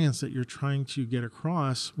experience that you're trying to get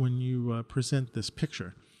across when you present this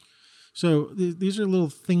picture? So these are little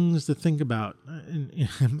things to think about. And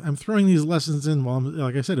I'm throwing these lessons in while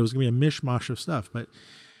like I said, it was going to be a mishmash of stuff, but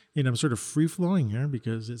I'm sort of free flowing here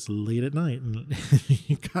because it's late at night and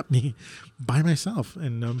you got me by myself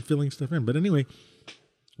and I'm filling stuff in. But anyway,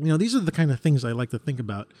 these are the kind of things I like to think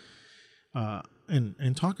about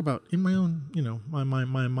and talk about in my own,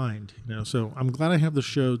 my mind, So I'm glad I have the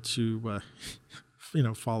show to,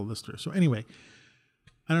 follow this through. So anyway,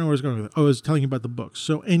 I don't know where I was going with it. I was telling you about the books.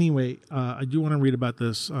 So anyway, I do want to read about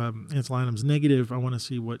this. Ansel Adams Negative. I want to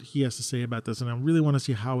see what he has to say about this, and I really want to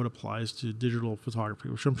see how it applies to digital photography,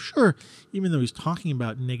 which I'm sure, even though he's talking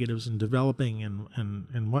about negatives and developing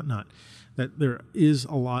and whatnot, that there is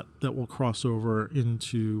a lot that will cross over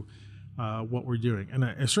into what we're doing. And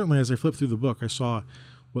I certainly, as I flipped through the book, I saw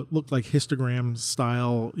what looked like histogram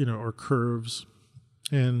style, or curves,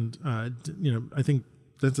 and I think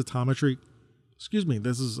densitometry.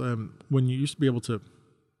 This is when you used to be able to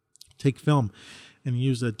take film and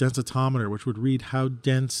use a densitometer, which would read how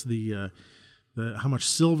dense how much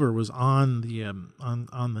silver was on the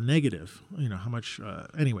on the negative. How much.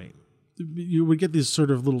 Anyway, you would get these sort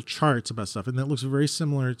of little charts about stuff, and that looks very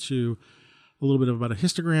similar to a little bit about a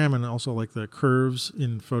histogram, and also like the curves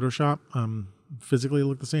in Photoshop. Physically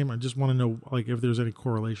look the same. I just want to know if there's any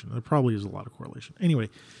correlation. There probably is a lot of correlation. Anyway,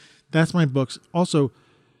 that's my books. Also,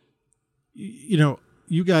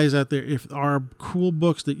 you guys out there, if there are cool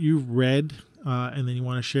books that you've read and then you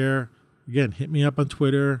want to share, again, hit me up on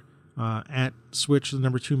Twitter at switch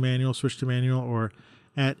 2 manual, switch to manual, or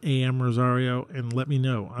at AM Rosario, and let me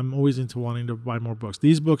know. I'm always into wanting to buy more books.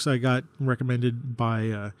 These books I got recommended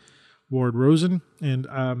by Ward Rosen, and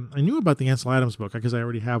I knew about the Ansel Adams book because I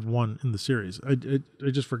already have one in the series. I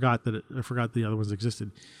just forgot that I forgot the other ones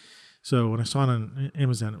existed. So when I saw it on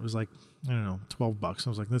Amazon, it was like, I don't know, $12. I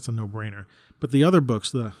was like, that's a no-brainer. But the other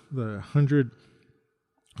books, the 100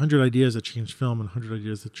 Ideas That Changed Film and 100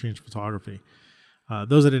 Ideas That Changed Photography,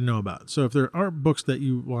 those I didn't know about. So if there are books that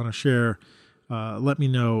you want to share, let me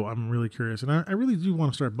know. I'm really curious. And I really do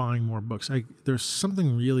want to start buying more books. There's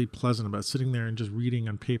something really pleasant about sitting there and just reading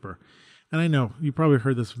on paper. And I know you probably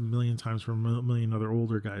heard this a million times from a million other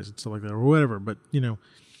older guys and stuff like that or whatever. But,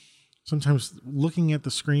 sometimes looking at the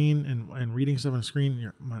screen and reading stuff on the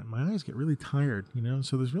screen, my eyes get really tired,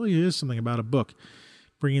 So there really is something about a book.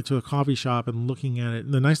 Bringing it to a coffee shop and looking at it.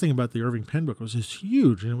 And the nice thing about the Irving Penn book was it's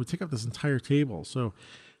huge and it would take up this entire table. So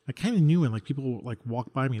I kind of knew when people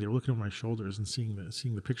walk by me, they were looking over my shoulders and seeing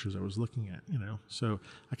the pictures I was looking at, So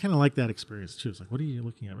I kind of like that experience too. It's like, what are you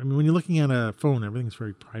looking at? I mean, when you're looking at a phone, everything's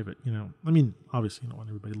very private, I mean, obviously you don't want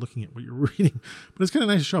everybody looking at what you're reading, but it's kind of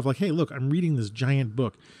nice to show off like, hey, look, I'm reading this giant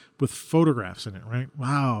book with photographs in it, right?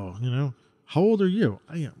 Wow. How old are you?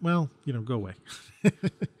 Well, go away.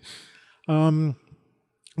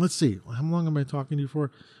 Let's see. How long am I talking to you for?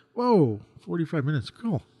 Whoa, 45 minutes.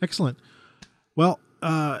 Cool. Excellent. Well,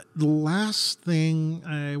 the last thing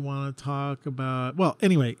I want to talk about, well,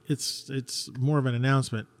 anyway, it's more of an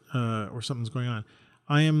announcement or something's going on.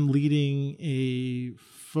 I am leading a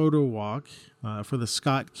photo walk for the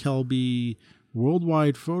Scott Kelby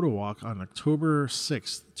Worldwide Photo Walk on October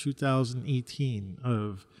 6th, 2018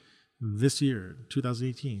 of this year,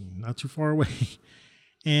 2018, not too far away.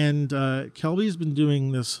 And Kelby's been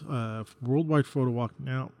doing this Worldwide Photo Walk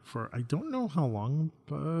now for, I don't know how long,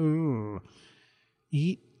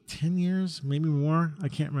 10 years, maybe more. I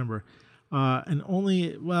can't remember. And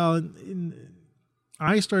only,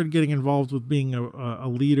 I started getting involved with being a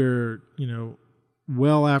leader,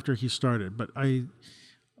 well after he started. But I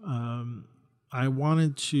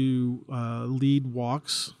wanted to lead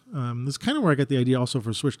walks. This is kind of where I got the idea also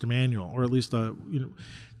for Switch to Manual, or at least, I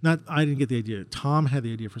didn't get the idea. Tom had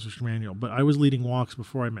the idea for Switch to Manual, but I was leading walks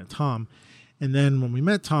before I met Tom. And then when we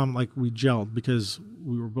met Tom, we gelled because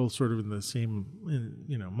we were both sort of in the same,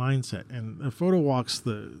 mindset. And the photo walks,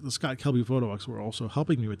 the Scott Kelby photo walks were also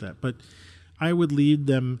helping me with that. But I would lead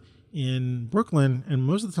them in Brooklyn, and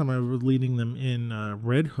most of the time I was leading them in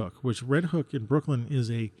Red Hook, which Red Hook in Brooklyn is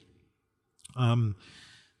the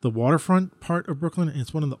waterfront part of Brooklyn. And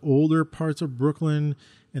it's one of the older parts of Brooklyn,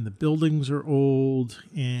 and the buildings are old,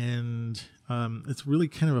 and it's really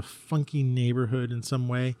kind of a funky neighborhood in some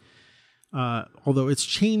way. Although it's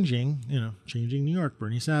changing, changing New York,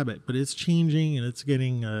 Bernie Sabat, but it's changing and it's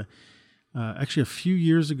getting, actually a few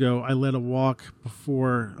years ago, I led a walk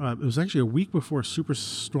before, it was actually a week before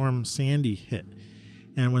Superstorm Sandy hit.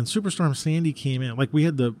 And when Superstorm Sandy came in,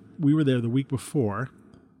 we were there the week before,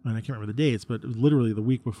 and I can't remember the dates, but it was literally the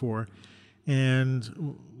week before.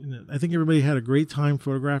 And I think everybody had a great time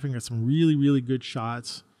photographing, got some really, really good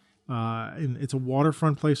shots. And it's a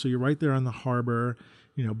waterfront place, so you're right there on the harbor.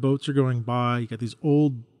 Boats are going by. You got these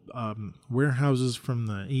old warehouses from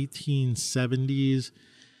the 1870s,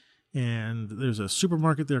 and there's a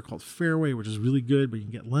supermarket there called Fairway, which is really good, but you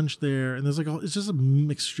can get lunch there. And there's it's just a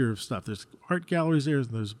mixture of stuff. There's art galleries there, and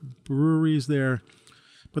there's breweries there,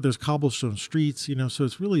 but there's cobblestone streets, so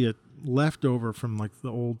it's really a leftover from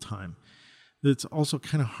the old time. It's also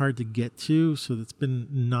kind of hard to get to, so it's been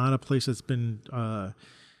not a place that's been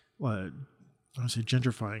I don't say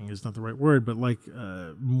gentrifying is not the right word, but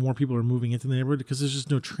more people are moving into the neighborhood because there's just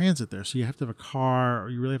no transit there. So you have to have a car, or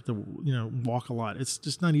you really have to, walk a lot. It's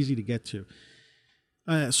just not easy to get to.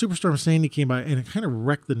 Superstorm Sandy came by and it kind of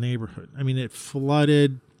wrecked the neighborhood. I mean, it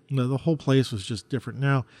flooded. The whole place was just different.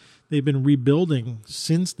 Now they've been rebuilding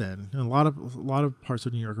since then, and a lot of parts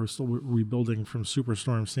of New York are still rebuilding from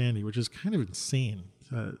Superstorm Sandy, which is kind of insane.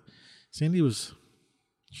 Sandy was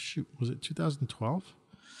it 2012?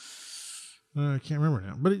 I can't remember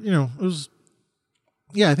now, but it was,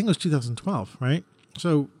 I think it was 2012, right?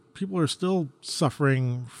 So people are still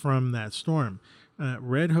suffering from that storm.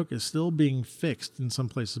 Red Hook is still being fixed in some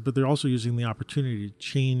places, but they're also using the opportunity to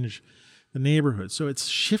change the neighborhood. So it's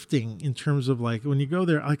shifting in terms of when you go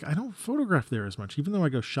there, I don't photograph there as much, even though I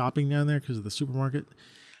go shopping down there because of the supermarket.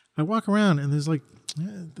 I walk around and there's the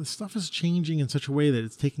stuff is changing in such a way that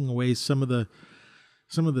it's taking away some of the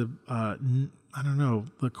I don't know,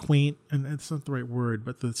 the quaint, and it's not the right word,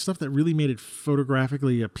 but the stuff that really made it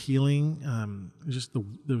photographically appealing.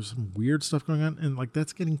 There was some weird stuff going on, and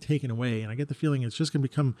that's getting taken away. And I get the feeling it's just going to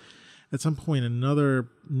become, at some point, another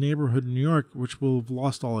neighborhood in New York, which will have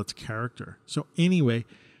lost all its character. So anyway,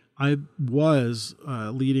 I was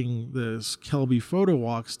leading this Kelby photo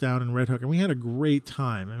walks down in Red Hook, and we had a great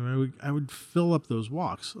time. I mean, I would fill up those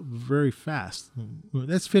walks very fast.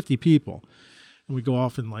 That's 50 people. And we go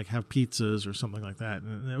off and like have pizzas or something like that.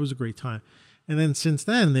 And it was a great time. And then since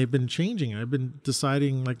then they've been changing. I've been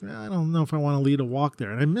deciding like, I don't know if I want to lead a walk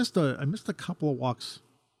there. And I missed a couple of walks.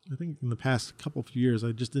 I think in the past couple of years,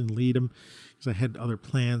 I just didn't lead them because I had other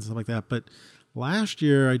plans and stuff like that. But last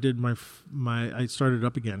year I did I started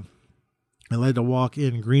up again. I led a walk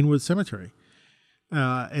in Greenwood Cemetery.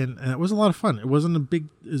 And it was a lot of fun. It wasn't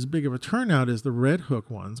as big of a turnout as the Red Hook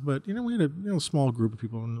ones, but we had a small group of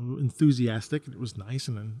people and enthusiastic, and it was nice.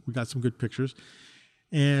 And then we got some good pictures.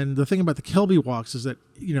 And the thing about the Kelby walks is that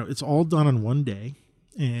it's all done on one day,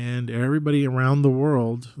 and everybody around the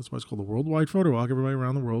world. That's why it's called the Worldwide Photo Walk. Everybody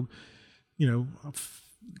around the world,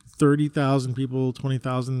 30,000 people,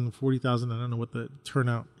 20,000, 40,000. I don't know what the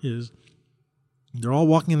turnout is. They're all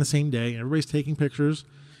walking in the same day. Everybody's taking pictures.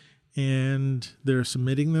 And they're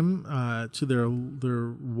submitting them to their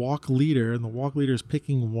walk leader, and the walk leader is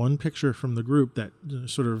picking one picture from the group that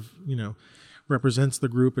sort of represents the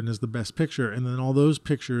group and is the best picture, and then all those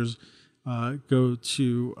pictures go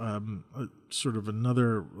to a sort of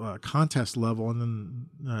another contest level, and then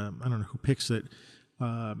I don't know who picks it.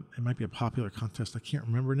 It might be a popular contest. I can't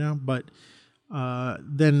remember now, but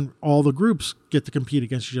then all the groups get to compete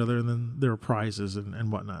against each other, and then there are prizes and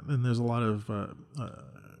whatnot. And there's a lot of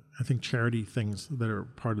I think charity things that are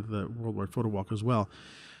part of the Worldwide Photo Walk as well.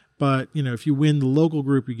 But, if you win the local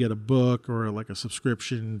group, you get a book or like a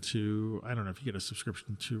subscription to, I don't know if you get a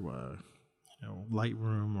subscription to,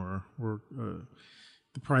 Lightroom or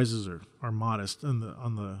the prizes are modest on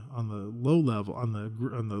the low level, on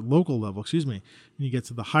the local level, excuse me. And you get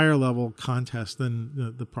to the higher level contest,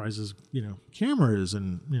 then the prizes, cameras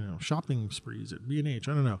and, shopping sprees at B&H.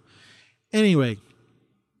 I don't know. Anyway,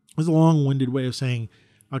 it was a long-winded way of saying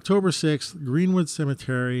October 6th, Greenwood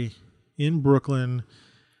Cemetery in Brooklyn.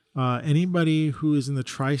 Anybody who is in the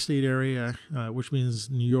tri-state area, which means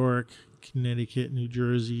New York, Connecticut, New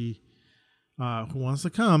Jersey, who wants to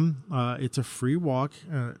come, it's a free walk.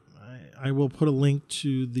 I will put a link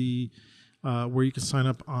to the where you can sign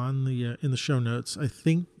up on the in the show notes. I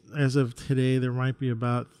think as of today there might be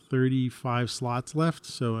about 35 slots left,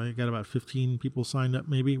 so I got about 15 people signed up,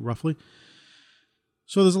 maybe roughly.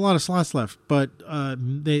 So there's a lot of slots left, but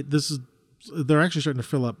they're actually starting to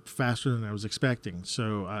fill up faster than I was expecting.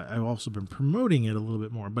 So I've also been promoting it a little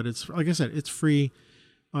bit more, but it's, like I said, it's free.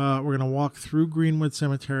 We're going to walk through Greenwood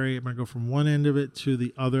Cemetery. I'm going to go from one end of it to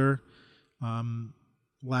the other.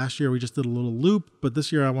 Last year we just did a little loop, but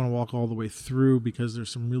this year I want to walk all the way through because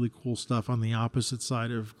there's some really cool stuff on the opposite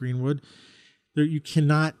side of Greenwood. You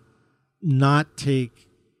cannot not take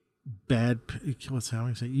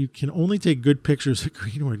you can only take good pictures at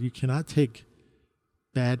Greenwood. You cannot take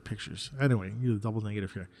bad pictures. Anyway, you're the double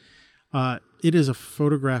negative here. It is a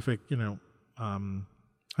photographic, I don't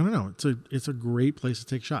know. It's a great place to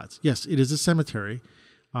take shots. Yes, it is a cemetery.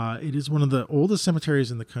 It is one of the oldest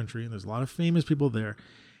cemeteries in the country, and there's a lot of famous people there,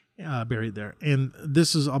 buried there. And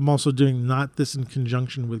I'm also doing not this in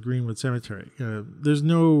conjunction with Greenwood Cemetery. There's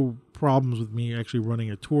no problems with me actually running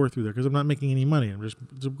a tour through there because I'm not making any money.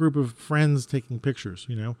 It's a group of friends taking pictures,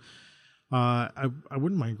 I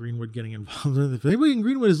wouldn't mind Greenwood getting involved. If anybody in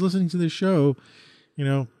Greenwood is listening to this show,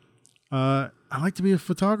 I'd like to be a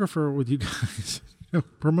photographer with you guys.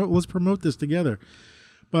 Let's promote this together.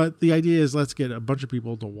 But the idea is let's get a bunch of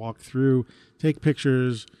people to walk through, take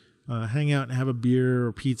pictures, hang out and have a beer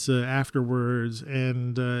or pizza afterwards,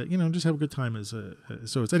 and just have a good time.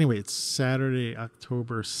 It's Saturday,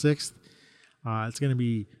 October 6th. It's going to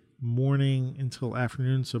be morning until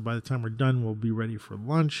afternoon. So by the time we're done, we'll be ready for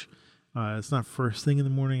lunch. It's not first thing in the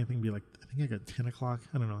morning. I think I got 10 o'clock.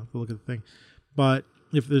 I don't know. I have to look at the thing. But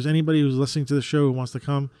if there's anybody who's listening to the show who wants to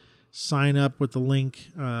come, sign up with the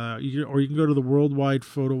link. You can go to the Worldwide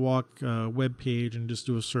Photo Walk webpage and just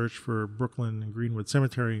do a search for Brooklyn and Greenwood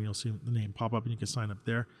Cemetery, and you'll see the name pop up, and you can sign up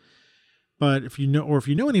there. But if you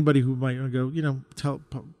know anybody who might go,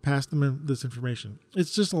 pass them this information.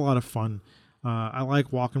 It's just a lot of fun. I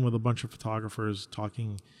like walking with a bunch of photographers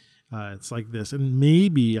talking. It's like this, and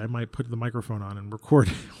maybe I might put the microphone on and record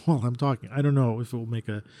while I'm talking. I don't know if it will make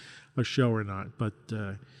a show or not, but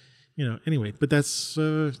anyway. But that's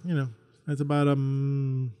that's about a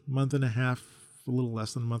month and a half, a little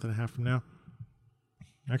less than a month and a half from now.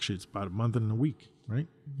 Actually, it's about a month and a week, right?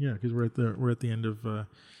 Yeah, because we're at the end of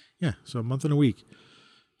so a month and a week,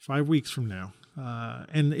 5 weeks from now,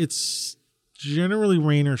 and it's generally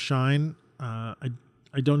rain or shine. I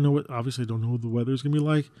don't know obviously I don't know what the weather is gonna be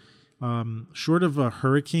like. Short of a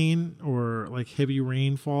hurricane or like heavy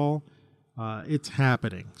rainfall, it's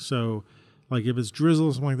happening. So like if it's drizzle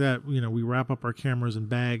or something like that, we wrap up our cameras in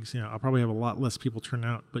bags. I'll probably have a lot less people turn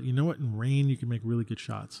out. But you know what? In rain, you can make really good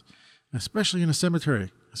shots, especially in a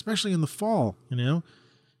cemetery, especially in the fall.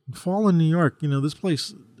 Fall in New York, this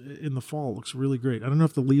place in the fall looks really great. I don't know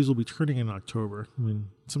if the leaves will be turning in October. I mean,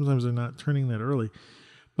 sometimes they're not turning that early.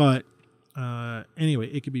 But anyway,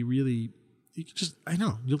 it could be really,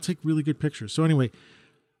 you'll take really good pictures. So anyway,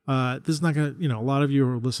 this is not going to, a lot of you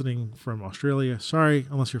are listening from Australia. Sorry,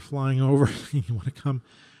 unless you're flying over and you want to come.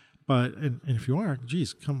 But, and if you are,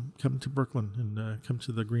 geez, come to Brooklyn and come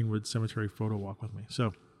to the Greenwood Cemetery photo walk with me.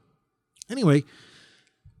 So anyway,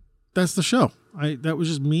 that's the show. That was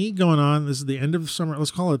just me going on. This is the end of summer. Let's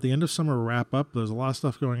call it the end of summer wrap up. There's a lot of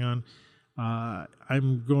stuff going on.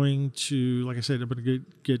 I'm going to, like I said, I'm going to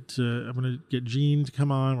get Gene to come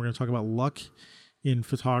on. We're going to talk about luck in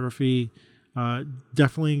photography.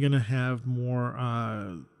 Definitely going to have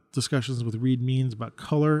more discussions with Reed Means about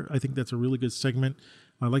color. I think that's a really good segment.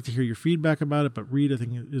 I'd like to hear your feedback about it, but Reed, I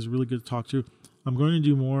think, is really good to talk to. I'm going to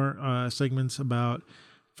do more segments about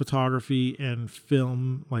photography and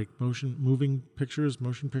film, like motion picture.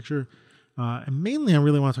 And mainly I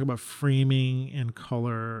really want to talk about framing and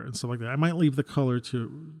color and stuff like that. I might leave the color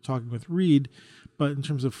to talking with Reed, but in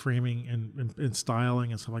terms of framing and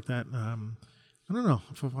styling and stuff like that, I don't know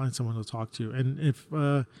if I'll find someone to talk to. And if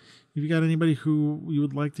you got anybody who you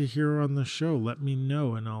would like to hear on the show, let me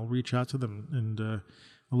know and I'll reach out to them. And I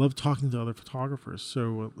love talking to other photographers.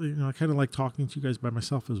 So, I kind of like talking to you guys by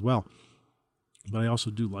myself as well. But I also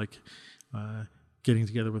do like getting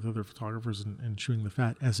together with other photographers and chewing the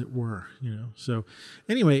fat, as it were, So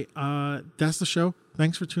anyway, that's the show.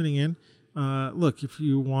 Thanks for tuning in. Look, if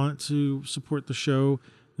you want to support the show,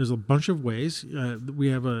 there's a bunch of ways. We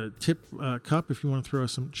have a tip cup. If you want to throw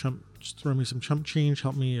me some chump change,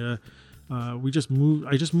 help me. I just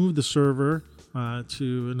moved the server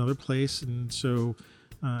to another place, and so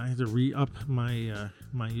I had to re-up my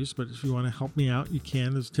use. But if you want to help me out, you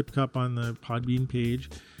can. There's a tip cup on the Podbean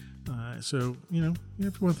page. So if you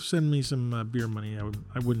want to send me some beer money, I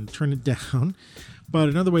wouldn't turn it down. But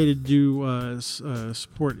another way to do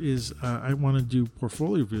support is I want to do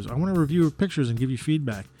portfolio reviews. I want to review pictures and give you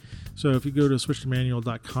feedback. So if you go to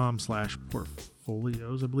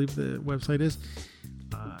switchtomanual.com/portfolios, I believe the website is,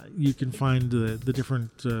 you can find the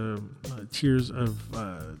different tiers of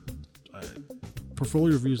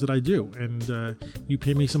portfolio reviews that I do. And you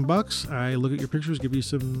pay me some bucks. I look at your pictures, give you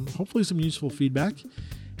hopefully some useful feedback.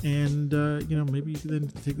 And, maybe you can then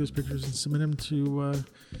take those pictures and submit them to,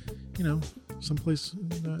 someplace.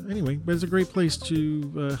 Anyway, but it's a great place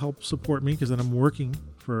to help support me because then I'm working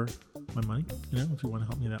for my money, if you want to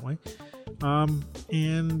help me that way.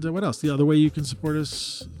 And what else? The other way you can support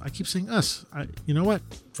us, I keep saying us. You know what?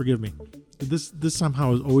 Forgive me. This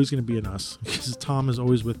somehow is always going to be an us because Tom is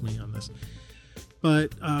always with me on this.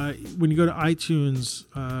 But when you go to iTunes,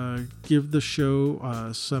 give the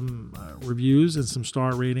show some reviews and some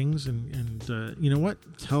star ratings. And you know what?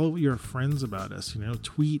 Tell your friends about us.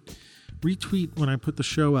 Retweet when I put the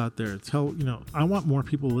show out there. I want more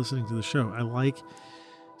people listening to the show. I like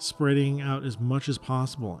spreading out as much as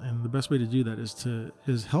possible. And the best way to do that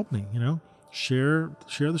is help me, share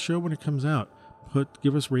the show when it comes out.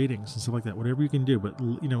 Give us ratings and stuff like that, whatever you can do. But,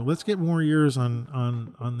 let's get more ears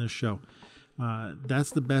on this show.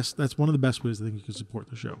 That's the best. That's one of the best ways I think you can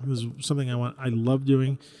support the show. This is something I love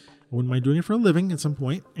doing. I wouldn't mind doing it for a living at some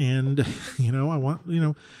point. And, I want,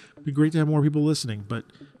 it'd be great to have more people listening. But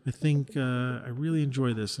I think I really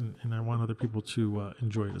enjoy this and I want other people to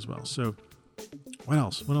enjoy it as well. So what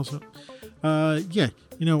else?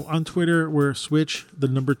 On Twitter, we're Switch, the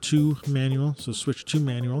number 2 manual. So Switch 2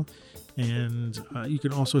 manual. And you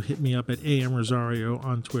can also hit me up at AM Rosario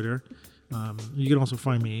on Twitter. You can also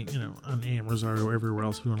find me, on AM Rosario everywhere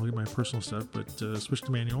else if you want to look at my personal stuff. But Switch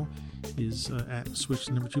to Manual is at Switch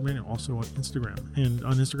number 2 Manual, also on Instagram. And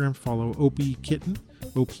on Instagram, follow Opie Kitten,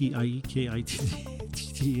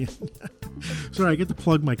 OPIEKITTN. Sorry, I get to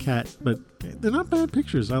plug my cat, but they're not bad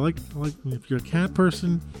pictures. I like if you're a cat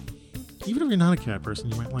person, even if you're not a cat person,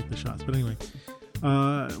 you might like the shots. But anyway,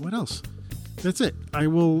 what else? That's it. I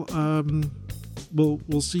will.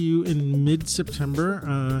 We'll see you in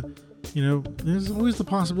mid-September. There's always the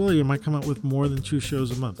possibility I might come out with more than 2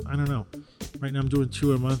 shows a month. I don't know. Right now I'm doing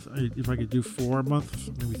 2 a month. If I could do 4 a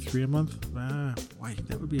month, maybe 3 a month,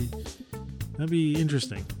 that'd be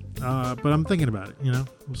interesting. But I'm thinking about it.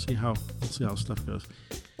 We'll see how stuff goes.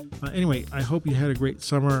 Anyway, I hope you had a great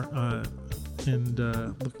summer, and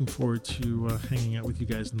looking forward to hanging out with you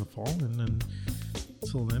guys in the fall. And then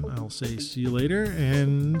until then, I'll say see you later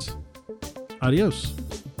and Adios.